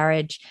whole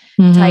garage,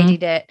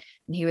 tidied it.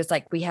 And he was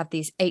like, we have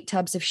these 8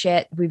 tubs of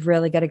shit. We've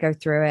really got to go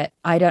through it.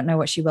 I don't know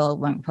what she will or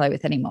won't play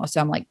with anymore. So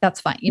I'm like,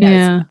 that's fine.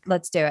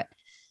 Let's do it.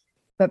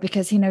 But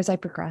because he knows I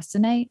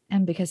procrastinate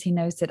and because he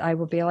knows that I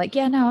will be like,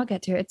 yeah, no, I'll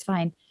get to it. It's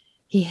fine.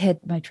 He hid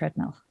my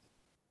treadmill.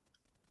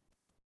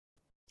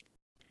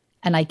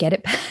 And I get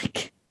it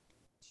back.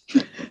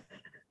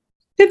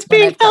 It's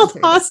being held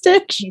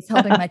hostage. He's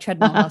holding my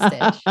treadmill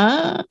hostage.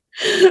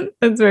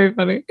 That's very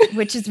funny.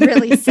 Which is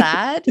really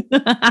sad.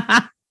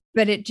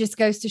 But it just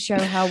goes to show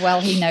how well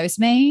he knows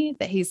me,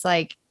 that he's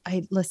like,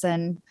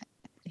 listen.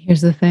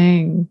 Here's the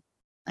thing.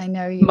 I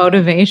know you.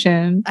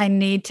 Motivation. I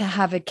need to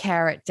have a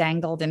carrot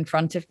dangled in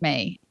front of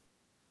me.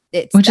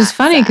 Which is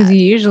funny because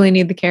you usually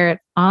need the carrot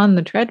on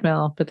the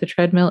treadmill, but the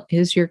treadmill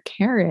is your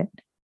carrot.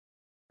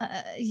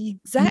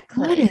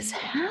 Exactly. What is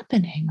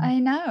happening? I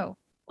know.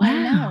 Wow. I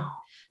know.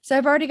 So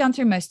I've already gone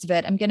through most of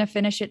it. I'm going to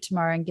finish it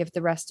tomorrow and give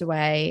the rest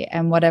away.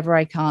 And whatever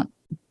I can't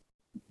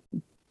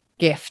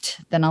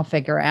gift, then I'll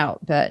figure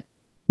out. But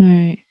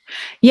right.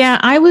 Yeah,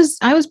 I was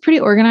pretty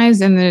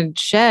organized in the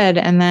shed,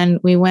 and then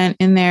we went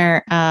in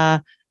there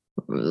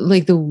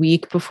like the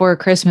week before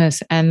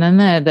Christmas, and then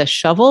the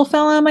shovel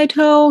fell on my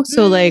toe.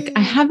 So like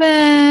I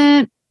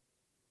haven't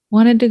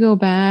wanted to go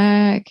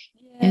back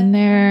in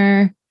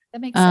there.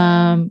 That makes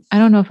sense. I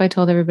don't know if I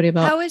told everybody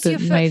about how is your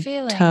foot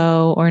feeling?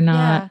 Toe or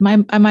not.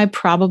 Yeah. My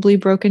probably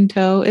broken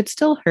toe. It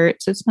still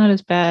hurts. It's not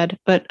as bad,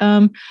 but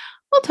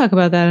we'll talk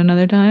about that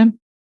another time.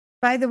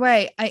 By the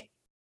way,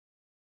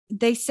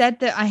 they said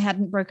that I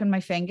hadn't broken my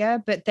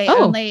finger, but they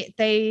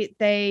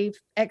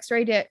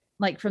x-rayed it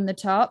like from the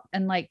top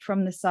and like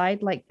from the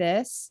side like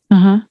this.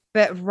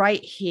 But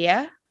right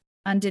here,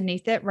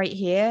 underneath it, right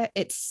here,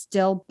 it's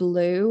still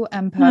blue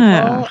and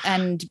purple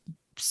and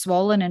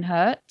swollen and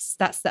hurts.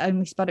 That's the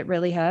only spot it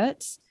really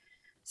hurts.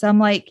 So I'm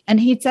like, and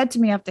he said to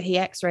me after he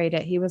x-rayed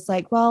it, he was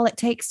like, well, it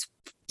takes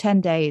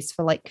 10 days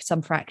for like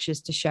some fractures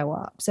to show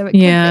up. So it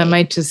it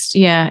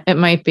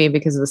might be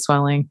because of the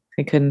swelling.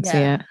 I couldn't see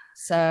it.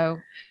 So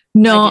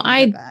no,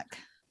 I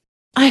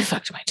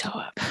fucked my toe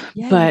up.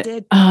 Yeah, but you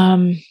did.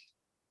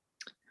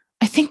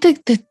 I think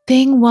that the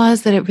thing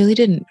was that it really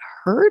didn't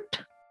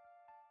hurt.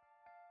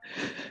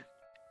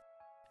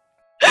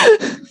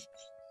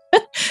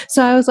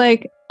 So I was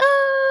like,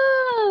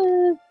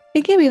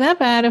 it can't be that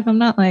bad if I'm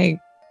not like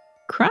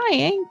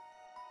crying.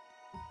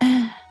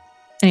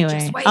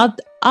 Anyway,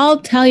 I'll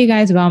tell you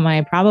guys about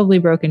my probably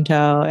broken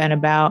toe and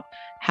about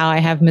how I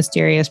have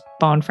mysterious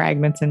bone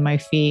fragments in my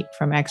feet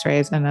from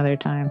x-rays another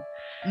time.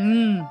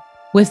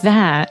 With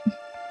that,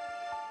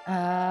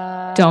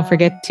 don't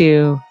forget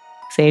to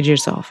sage your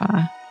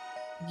sofa.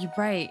 You're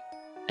right.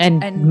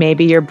 And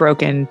maybe your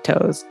broken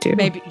toes too.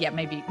 Maybe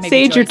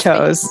sage your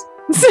toes.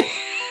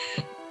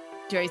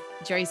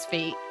 Joy's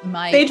feet.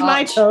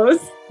 My toes.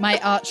 My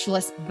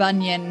archless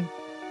bunion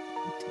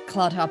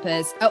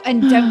clodhoppers. Oh,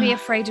 and don't be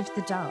afraid of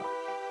the dark.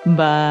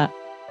 But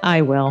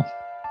I will.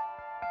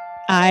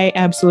 I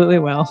absolutely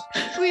will.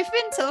 We've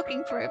been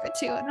talking for over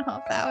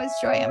 2.5 hours,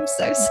 Joy. I'm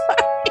so sorry.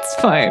 It's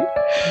fine.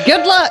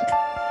 Good luck.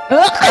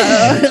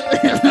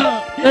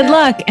 Good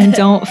luck and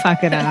don't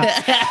fuck it up.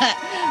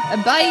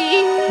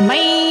 Bye.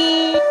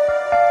 Bye.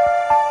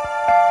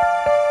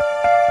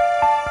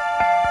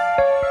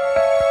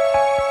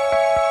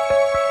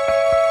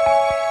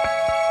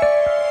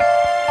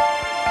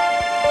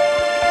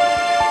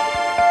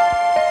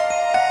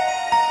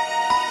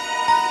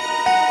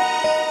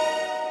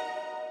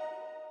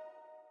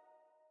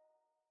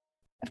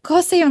 Of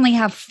course, they only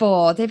have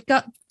 4. They've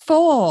got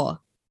 4.